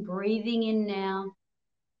in, breathing in now,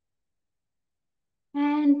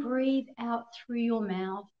 and breathe out through your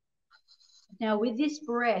mouth. Now, with this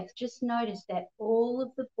breath, just notice that all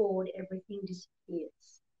of the board, everything disappears.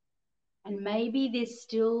 And maybe there's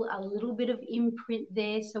still a little bit of imprint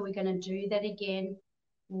there, so we're going to do that again.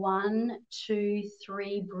 1, 2,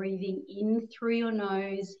 3, breathing in through your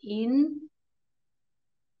nose, in.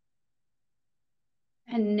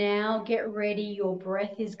 And now get ready. Your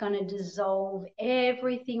breath is going to dissolve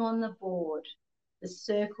everything on the board. The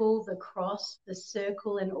circle, the cross, the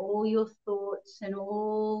circle, and all your thoughts and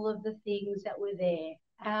all of the things that were there.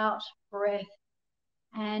 Out, breath,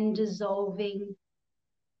 and dissolving.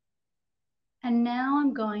 And now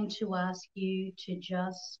I'm going to ask you to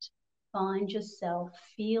just find yourself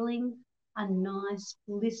feeling a nice,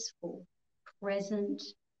 blissful, present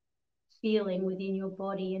feeling within your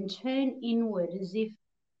body, and turn inward as if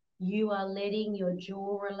you are letting your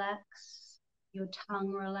jaw relax, your tongue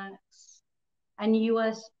relax, and you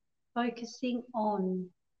are focusing on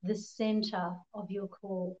the center of your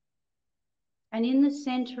core. And in the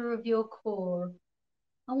center of your core,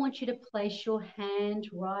 I want you to place your hand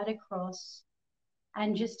right across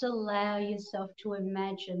and just allow yourself to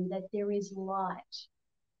imagine that there is light.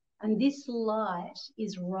 And this light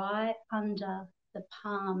is right under the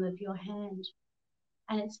palm of your hand,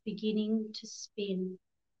 and it's beginning to spin.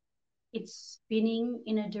 It's spinning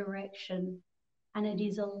in a direction, and it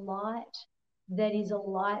is a light that is a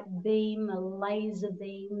light beam, a laser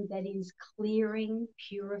beam that is clearing,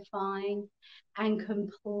 purifying, and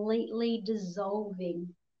completely dissolving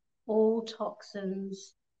all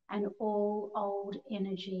toxins and all old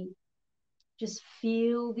energy. Just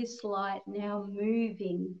feel this light now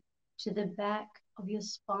moving to the back of your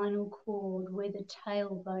spinal cord where the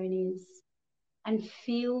tailbone is, and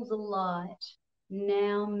feel the light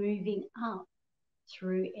now moving up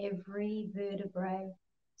through every vertebrae,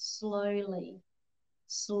 slowly,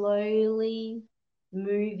 slowly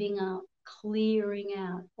moving up, clearing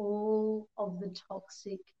out all of the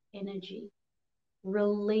toxic energy,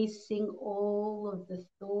 releasing all of the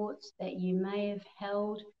thoughts that you may have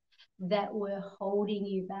held that were holding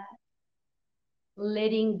you back,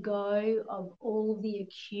 letting go of all the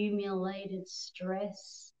accumulated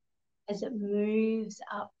stress as it moves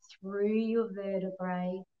up through your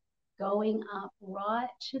vertebrae, going up right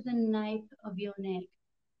to the nape of your neck.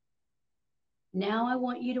 Now I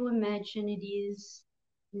want you to imagine it is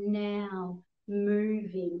now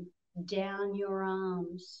moving down your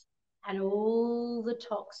arms, and all the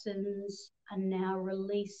toxins are now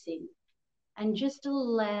releasing. And just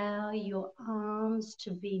allow your arms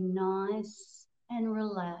to be nice and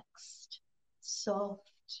relaxed, soft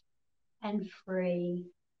and free,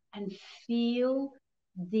 and feel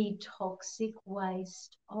the toxic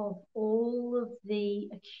waste of all of the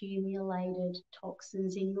accumulated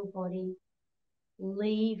toxins in your body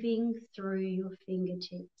leaving through your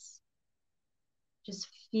fingertips. Just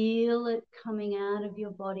feel it coming out of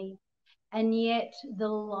your body. And yet the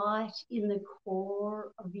light in the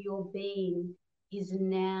core of your being is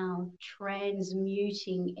now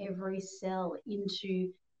transmuting every cell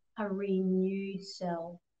into a renewed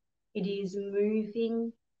cell. It is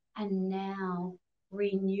moving and now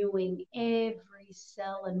renewing every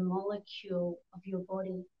cell and molecule of your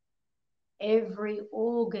body. Every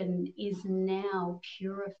organ is now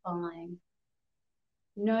purifying.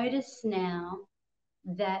 Notice now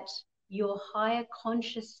that your higher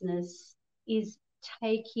consciousness is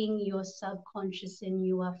taking your subconscious, and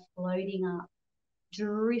you are floating up,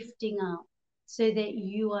 drifting up, so that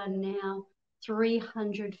you are now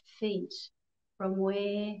 300 feet from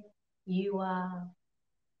where you are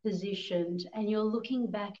positioned, and you're looking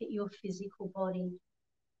back at your physical body.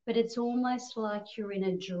 But it's almost like you're in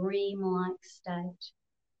a dream-like state.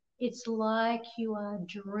 It's like you are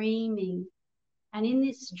dreaming, and in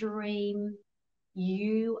this dream,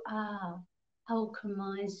 you are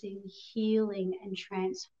alchemizing, healing, and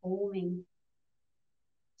transforming.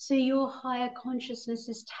 So your higher consciousness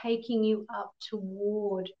is taking you up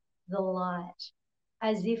toward the light,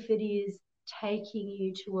 as if it is taking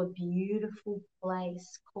you to a beautiful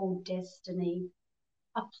place called destiny.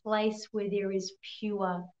 a place where there is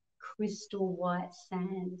pure crystal white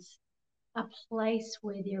sands, a place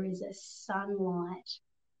where there is a sunlight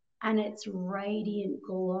and its radiant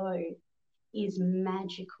glow is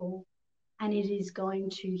magical, and it is going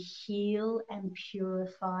to heal and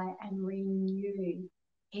purify and renew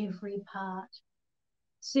every part.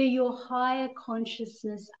 So your higher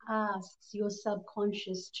consciousness asks your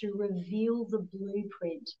subconscious to reveal the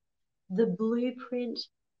blueprint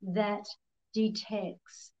that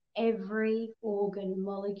detects every organ,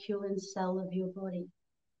 molecule, and cell of your body.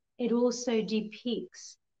 It also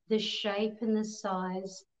depicts the shape and the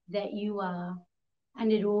size that you are,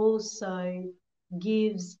 and it also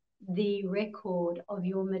gives the record of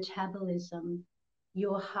your metabolism,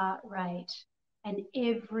 your heart rate, and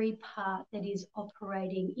every part that is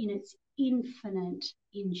operating in its infinite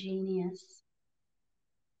ingenious.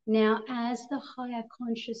 Now, as the higher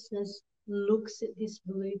consciousness looks at this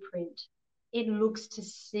blueprint, it looks to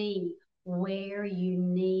see where you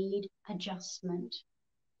need adjustment,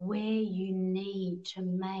 where you need to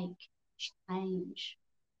make change.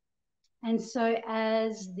 And so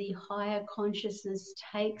as the higher consciousness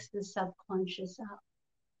takes the subconscious up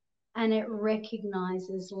and it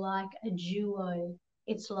recognizes like a duo,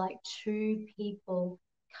 it's like two people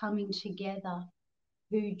coming together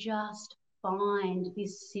who just find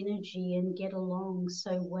this synergy and get along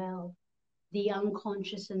so well. The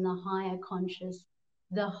unconscious and the higher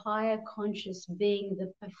conscious being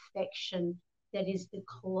the perfection that is the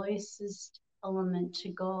closest element to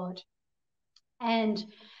God, and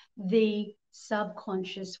the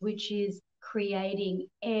subconscious, which is creating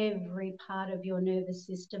every part of your nervous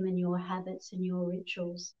system and your habits and your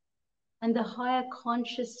rituals. And the higher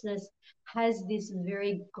consciousness has this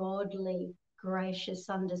very godly, gracious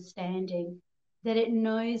understanding that it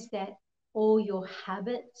knows that all your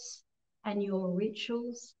habits and your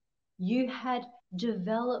rituals, you had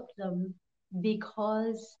developed them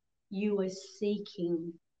because you were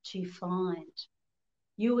seeking to find.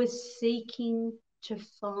 You were seeking to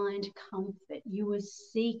find comfort. You were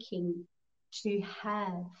seeking to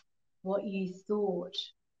have what you thought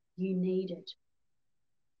you needed.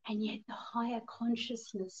 And yet the higher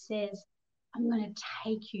consciousness says, I'm going to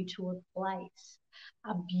take you to a place,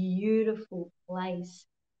 a beautiful place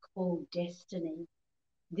called destiny.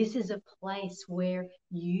 This is a place where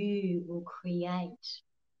you will create.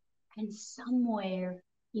 And somewhere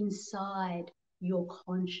inside your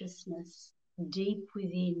consciousness, deep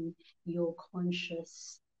within your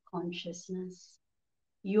consciousness,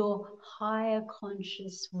 your higher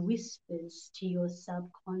conscious whispers to your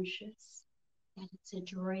subconscious that it's a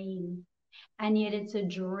dream. And yet it's a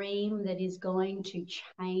dream that is going to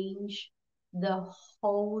change the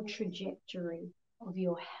whole trajectory of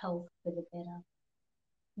your health for the better.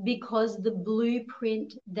 Because the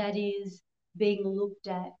blueprint that is being looked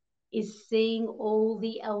at is seeing all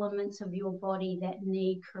the elements of your body that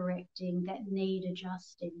need correcting, that need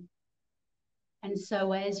adjusting. And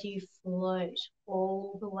so as you float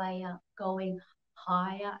all the way up, going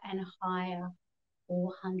higher and higher,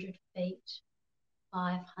 400 feet,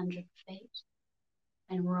 500 feet,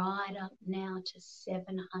 and right up now to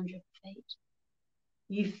 700 feet.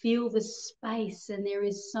 You feel the space, and there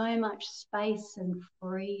is so much space and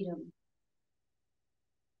freedom.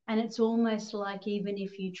 And it's almost like even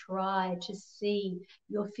if you try to see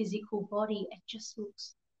your physical body, it just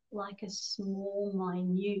looks like a small,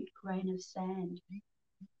 minute grain of sand.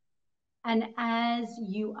 And as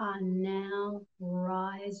you are now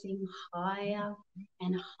rising higher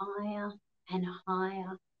and higher and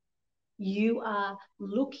higher, you are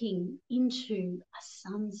looking into a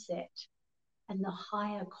sunset, and the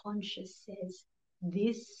higher conscious says,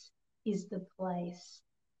 this is the place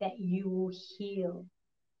that you will heal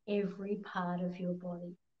every part of your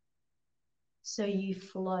body. So you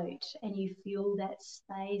float and you feel that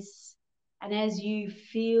space. And as you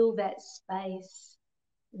feel that space,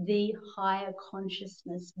 the higher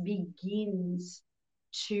consciousness begins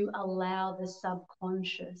to allow the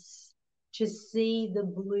subconscious to see the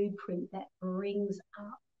blueprint that brings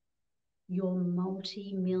up your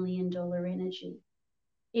multi-million-dollar energy.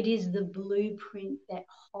 It is the blueprint that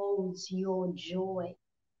holds your joy.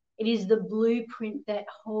 It is the blueprint that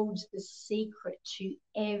holds the secret to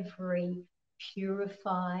every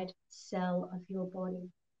purified cell of your body.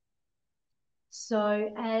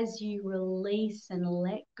 So as you release and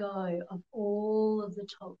let go of all of the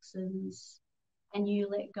toxins, and you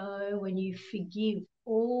let go and you forgive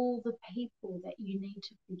all the people that you need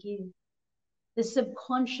to forgive, the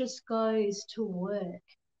subconscious goes to work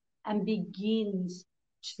and begins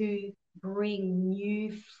to bring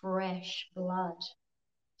new, fresh blood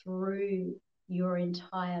through your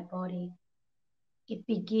entire body. It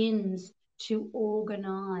begins to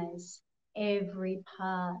organize every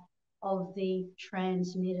part of the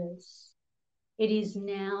transmitters. It is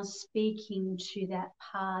now speaking to that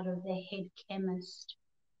part of the head chemist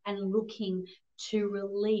and looking to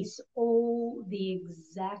release all the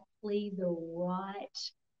exactly the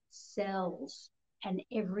right cells and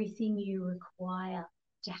everything you require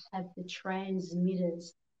to have the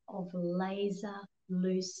transmitters of laser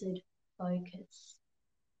lucid focus.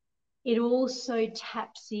 It also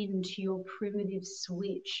taps into your primitive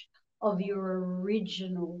switch of your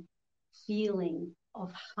original feeling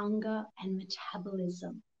of hunger and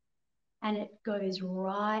metabolism. And it goes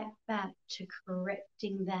right back to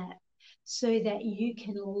correcting that so that you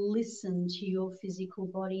can listen to your physical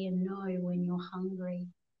body and know when you're hungry.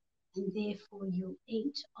 And therefore you'll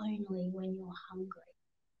eat only when you're hungry.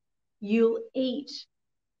 You'll eat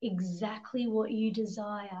exactly what you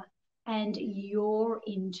desire, and your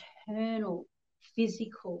internal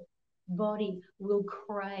physical body will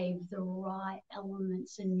crave the right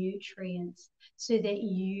elements and nutrients so that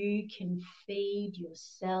you can feed your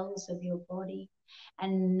cells of your body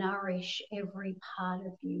and nourish every part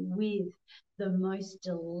of you with the most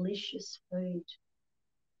delicious food.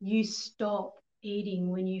 You stop eating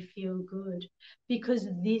when you feel good, because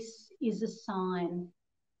this is a sign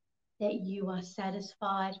that you are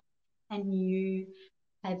satisfied and you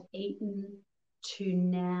have eaten to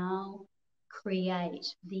now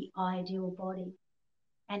create the ideal body.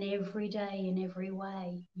 And every day in every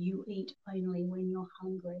way, you eat only when you're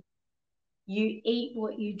hungry. You eat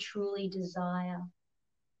what you truly desire,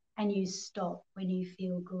 and you stop when you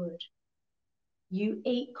feel good. You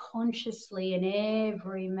eat consciously, and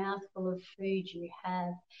every mouthful of food you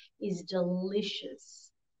have is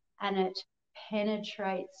delicious, and it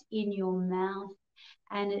penetrates in your mouth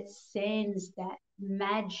and it sends that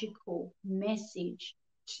magical message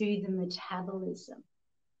to the metabolism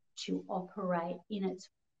to operate in its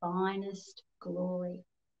finest glory.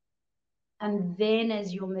 And then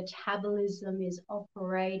as your metabolism is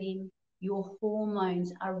operating, your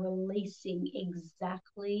hormones are releasing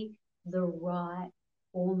exactly the right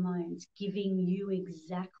hormones, giving you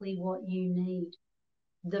exactly what you need.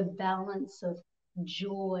 The balance of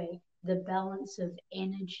joy, the balance of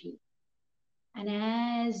energy. And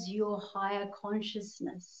as your higher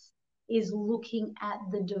consciousness is looking at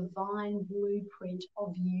the divine blueprint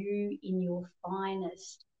of you in your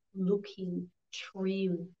finest, looking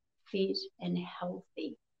trim, fit, and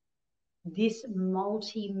healthy, this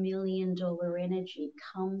multi-million-dollar energy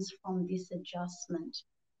comes from this adjustment,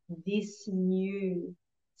 this new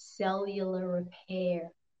cellular repair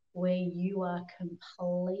where you are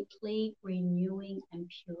completely renewing and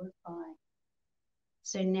purifying.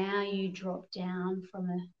 So now you drop down from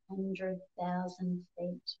 100,000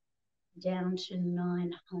 feet down to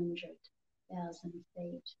 900,000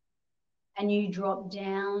 feet. And you drop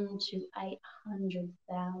down to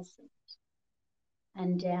 800,000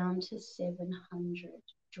 and down to 700,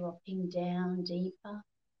 dropping down deeper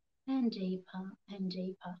and deeper and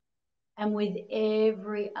deeper. And with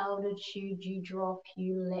every altitude you drop,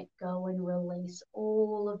 you let go and release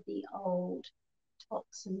all of the old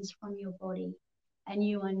toxins from your body. And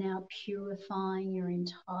you are now purifying your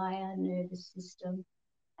entire nervous system.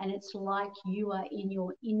 And it's like you are in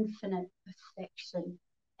your infinite perfection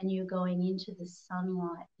and you're going into the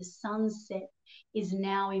sunlight. The sunset is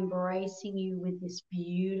now embracing you with this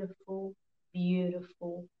beautiful,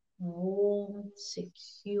 beautiful, warm,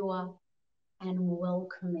 secure, and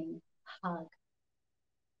welcoming hug.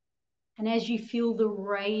 And as you feel the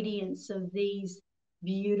radiance of these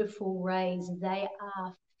beautiful rays, they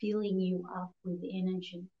are filling you up with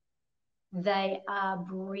energy. They are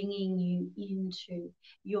bringing you into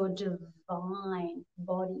your divine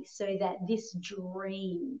body so that this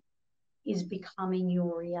dream is becoming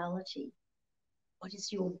your reality. What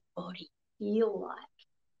does your body feel like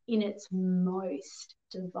in its most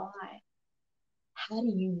divine? How do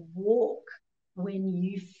you walk when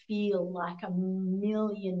you feel like $1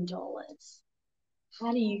 million?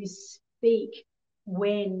 How do you speak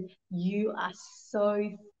when you are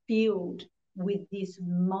so filled with this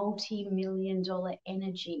multi-million-dollar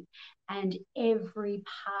energy and every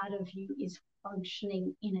part of you is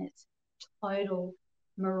functioning in its total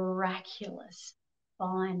miraculous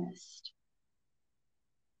finest?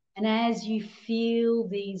 And as you feel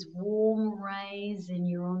these warm rays and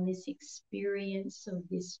you're on this experience of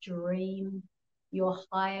this dream, your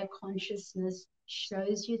higher consciousness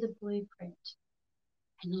shows you the blueprint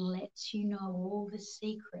and lets you know all the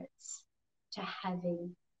secrets to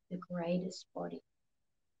having the greatest body.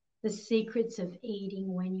 The secrets of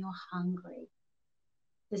eating when you're hungry.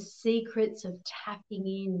 the secrets of tapping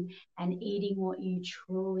in and eating what you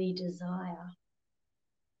truly desire.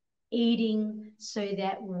 Eating so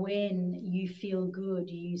that when you feel good,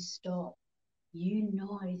 you stop. You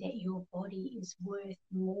know that your body is worth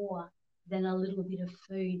more than a little bit of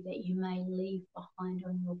food that you may leave behind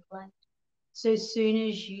on your plate. So as soon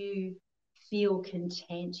as you feel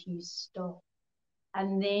content, you stop.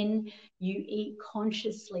 And then you eat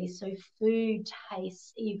consciously, so food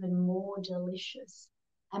tastes even more delicious.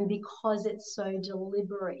 And because it's so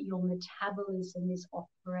deliberate, your metabolism is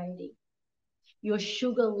operating. Your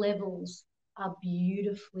sugar levels are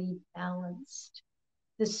beautifully balanced.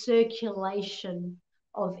 The circulation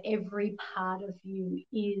of every part of you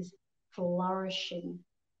is flourishing,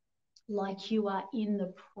 like you are in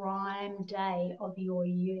the prime day of your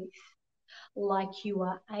youth, like you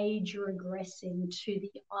are age regressing to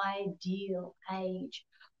the ideal age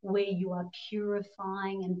where you are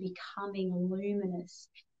purifying and becoming luminous.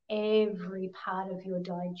 Every part of your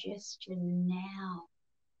digestion now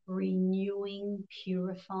renewing,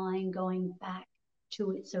 purifying, going back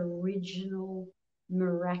to its original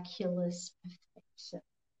miraculous perfection.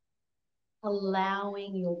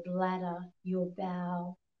 Allowing your bladder, your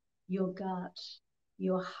bowel, your gut,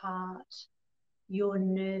 your heart, your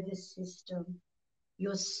nervous system,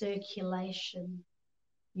 your circulation,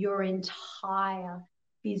 your entire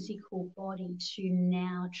physical body to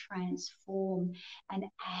now transform. And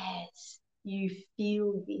as you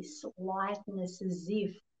feel this lightness, as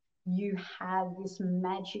if you have this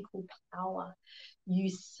magical power, you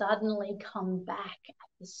suddenly come back at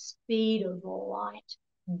the speed of light,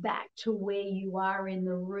 back to where you are in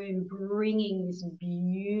the room, bringing this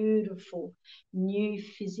beautiful new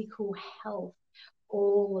physical health,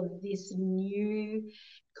 all of this new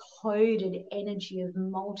coded energy of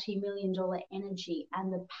multi-million-dollar energy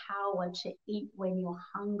and the power to eat when you're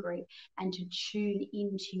hungry and to tune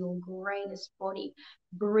into your greatest body,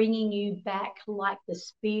 bringing you back like the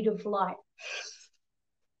speed of light.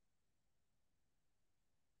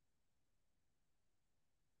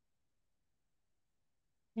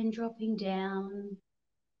 And dropping down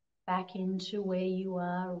back into where you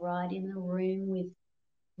are, right in the room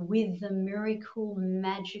with the miracle,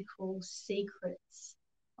 magical secrets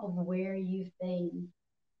of where you've been.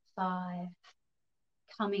 5,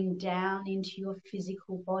 coming down into your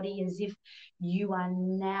physical body as if you are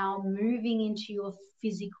now moving into your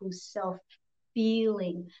physical self,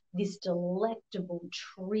 feeling this delectable,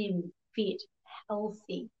 trim, fit,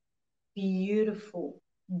 healthy, beautiful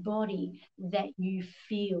body that you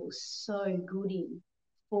feel so good in.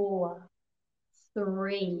 4,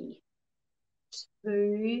 3,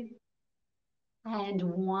 2, and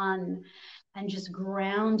 1, and just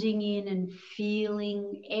grounding in and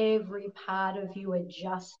feeling every part of you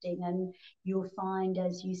adjusting. And you'll find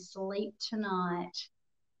as you sleep tonight,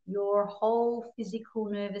 your whole physical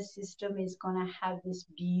nervous system is going to have this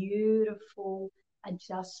beautiful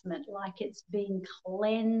adjustment, like it's been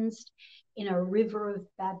cleansed in a river of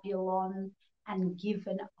Babylon and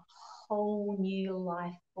given a whole new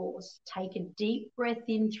life force. Take a deep breath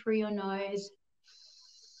in through your nose.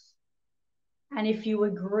 And if you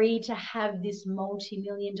agree to have this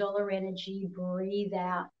multi-million-dollar energy, breathe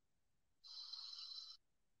out.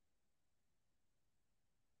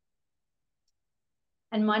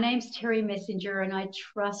 And my name's Terry Messenger, and I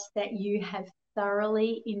trust that you have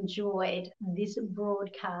thoroughly enjoyed this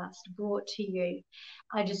broadcast brought to you.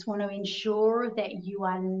 I just want to ensure that you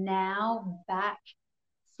are now back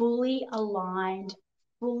fully aligned,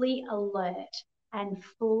 fully alert, and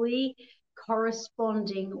fully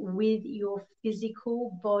corresponding with your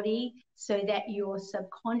physical body so that your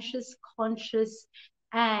subconscious, conscious,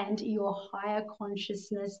 and your higher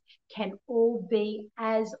consciousness can all be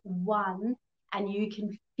as one, and you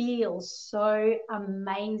can feel so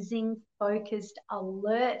amazing, focused,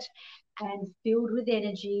 alert, and filled with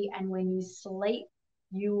energy. And when you sleep,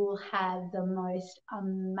 you will have the most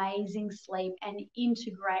amazing sleep and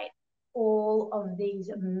integrate all of these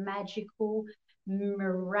magical,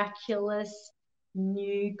 miraculous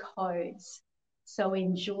new codes. So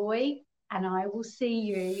enjoy, and I will see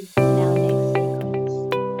you in our next sequence.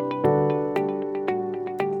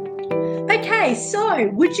 Okay, so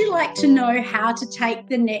would you like to know how to take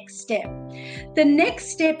the next step? The next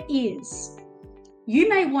step is you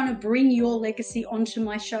may want to bring your legacy onto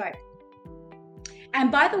my show.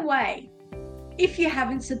 And by the way, if you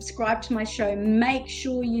haven't subscribed to my show, make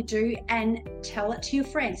sure you do and tell it to your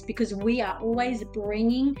friends, because we are always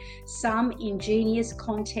bringing some ingenious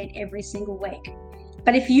content every single week.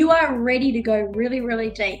 But if you are ready to go really, really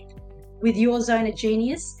deep with your zone of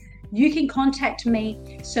genius, you can contact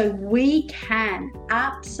me so we can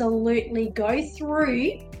absolutely go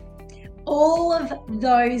through all of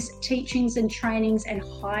those teachings and trainings and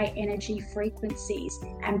high energy frequencies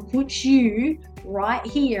and put you right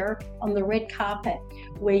here on the red carpet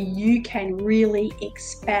where you can really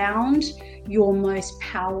expound your most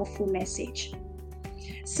powerful message.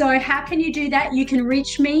 So how can you do that? You can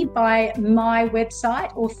reach me by my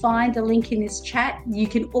website or find the link in this chat. You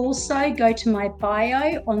can also go to my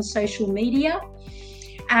bio on social media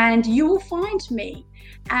and you will find me.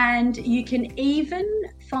 And you can even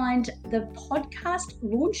find the podcast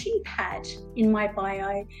launching pad in my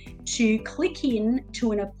bio to click in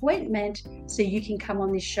to an appointment so you can come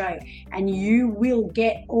on this show. And you will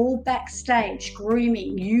get all backstage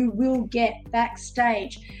grooming. You will get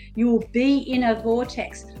backstage. You will be in a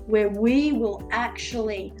vortex where we will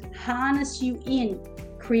actually harness you in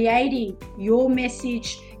creating your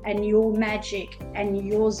message and your magic and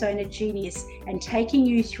your zone of genius and taking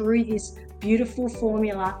you through this beautiful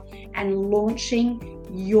formula and launching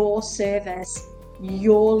your service,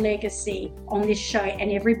 your legacy on this show.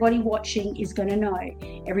 And everybody watching is going to know,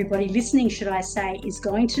 everybody listening, should I say, is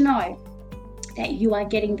going to know that you are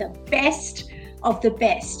getting the best of the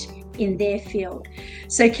best in their field.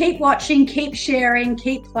 So keep watching, keep sharing,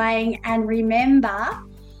 keep playing, and remember,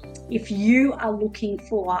 if you are looking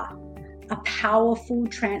for a powerful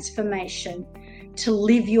transformation to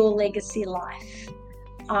live your legacy life,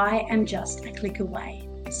 I am just a click away.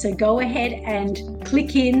 So go ahead and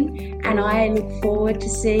click in, and I look forward to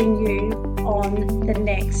seeing you on the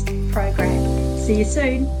next program. See you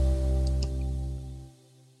soon.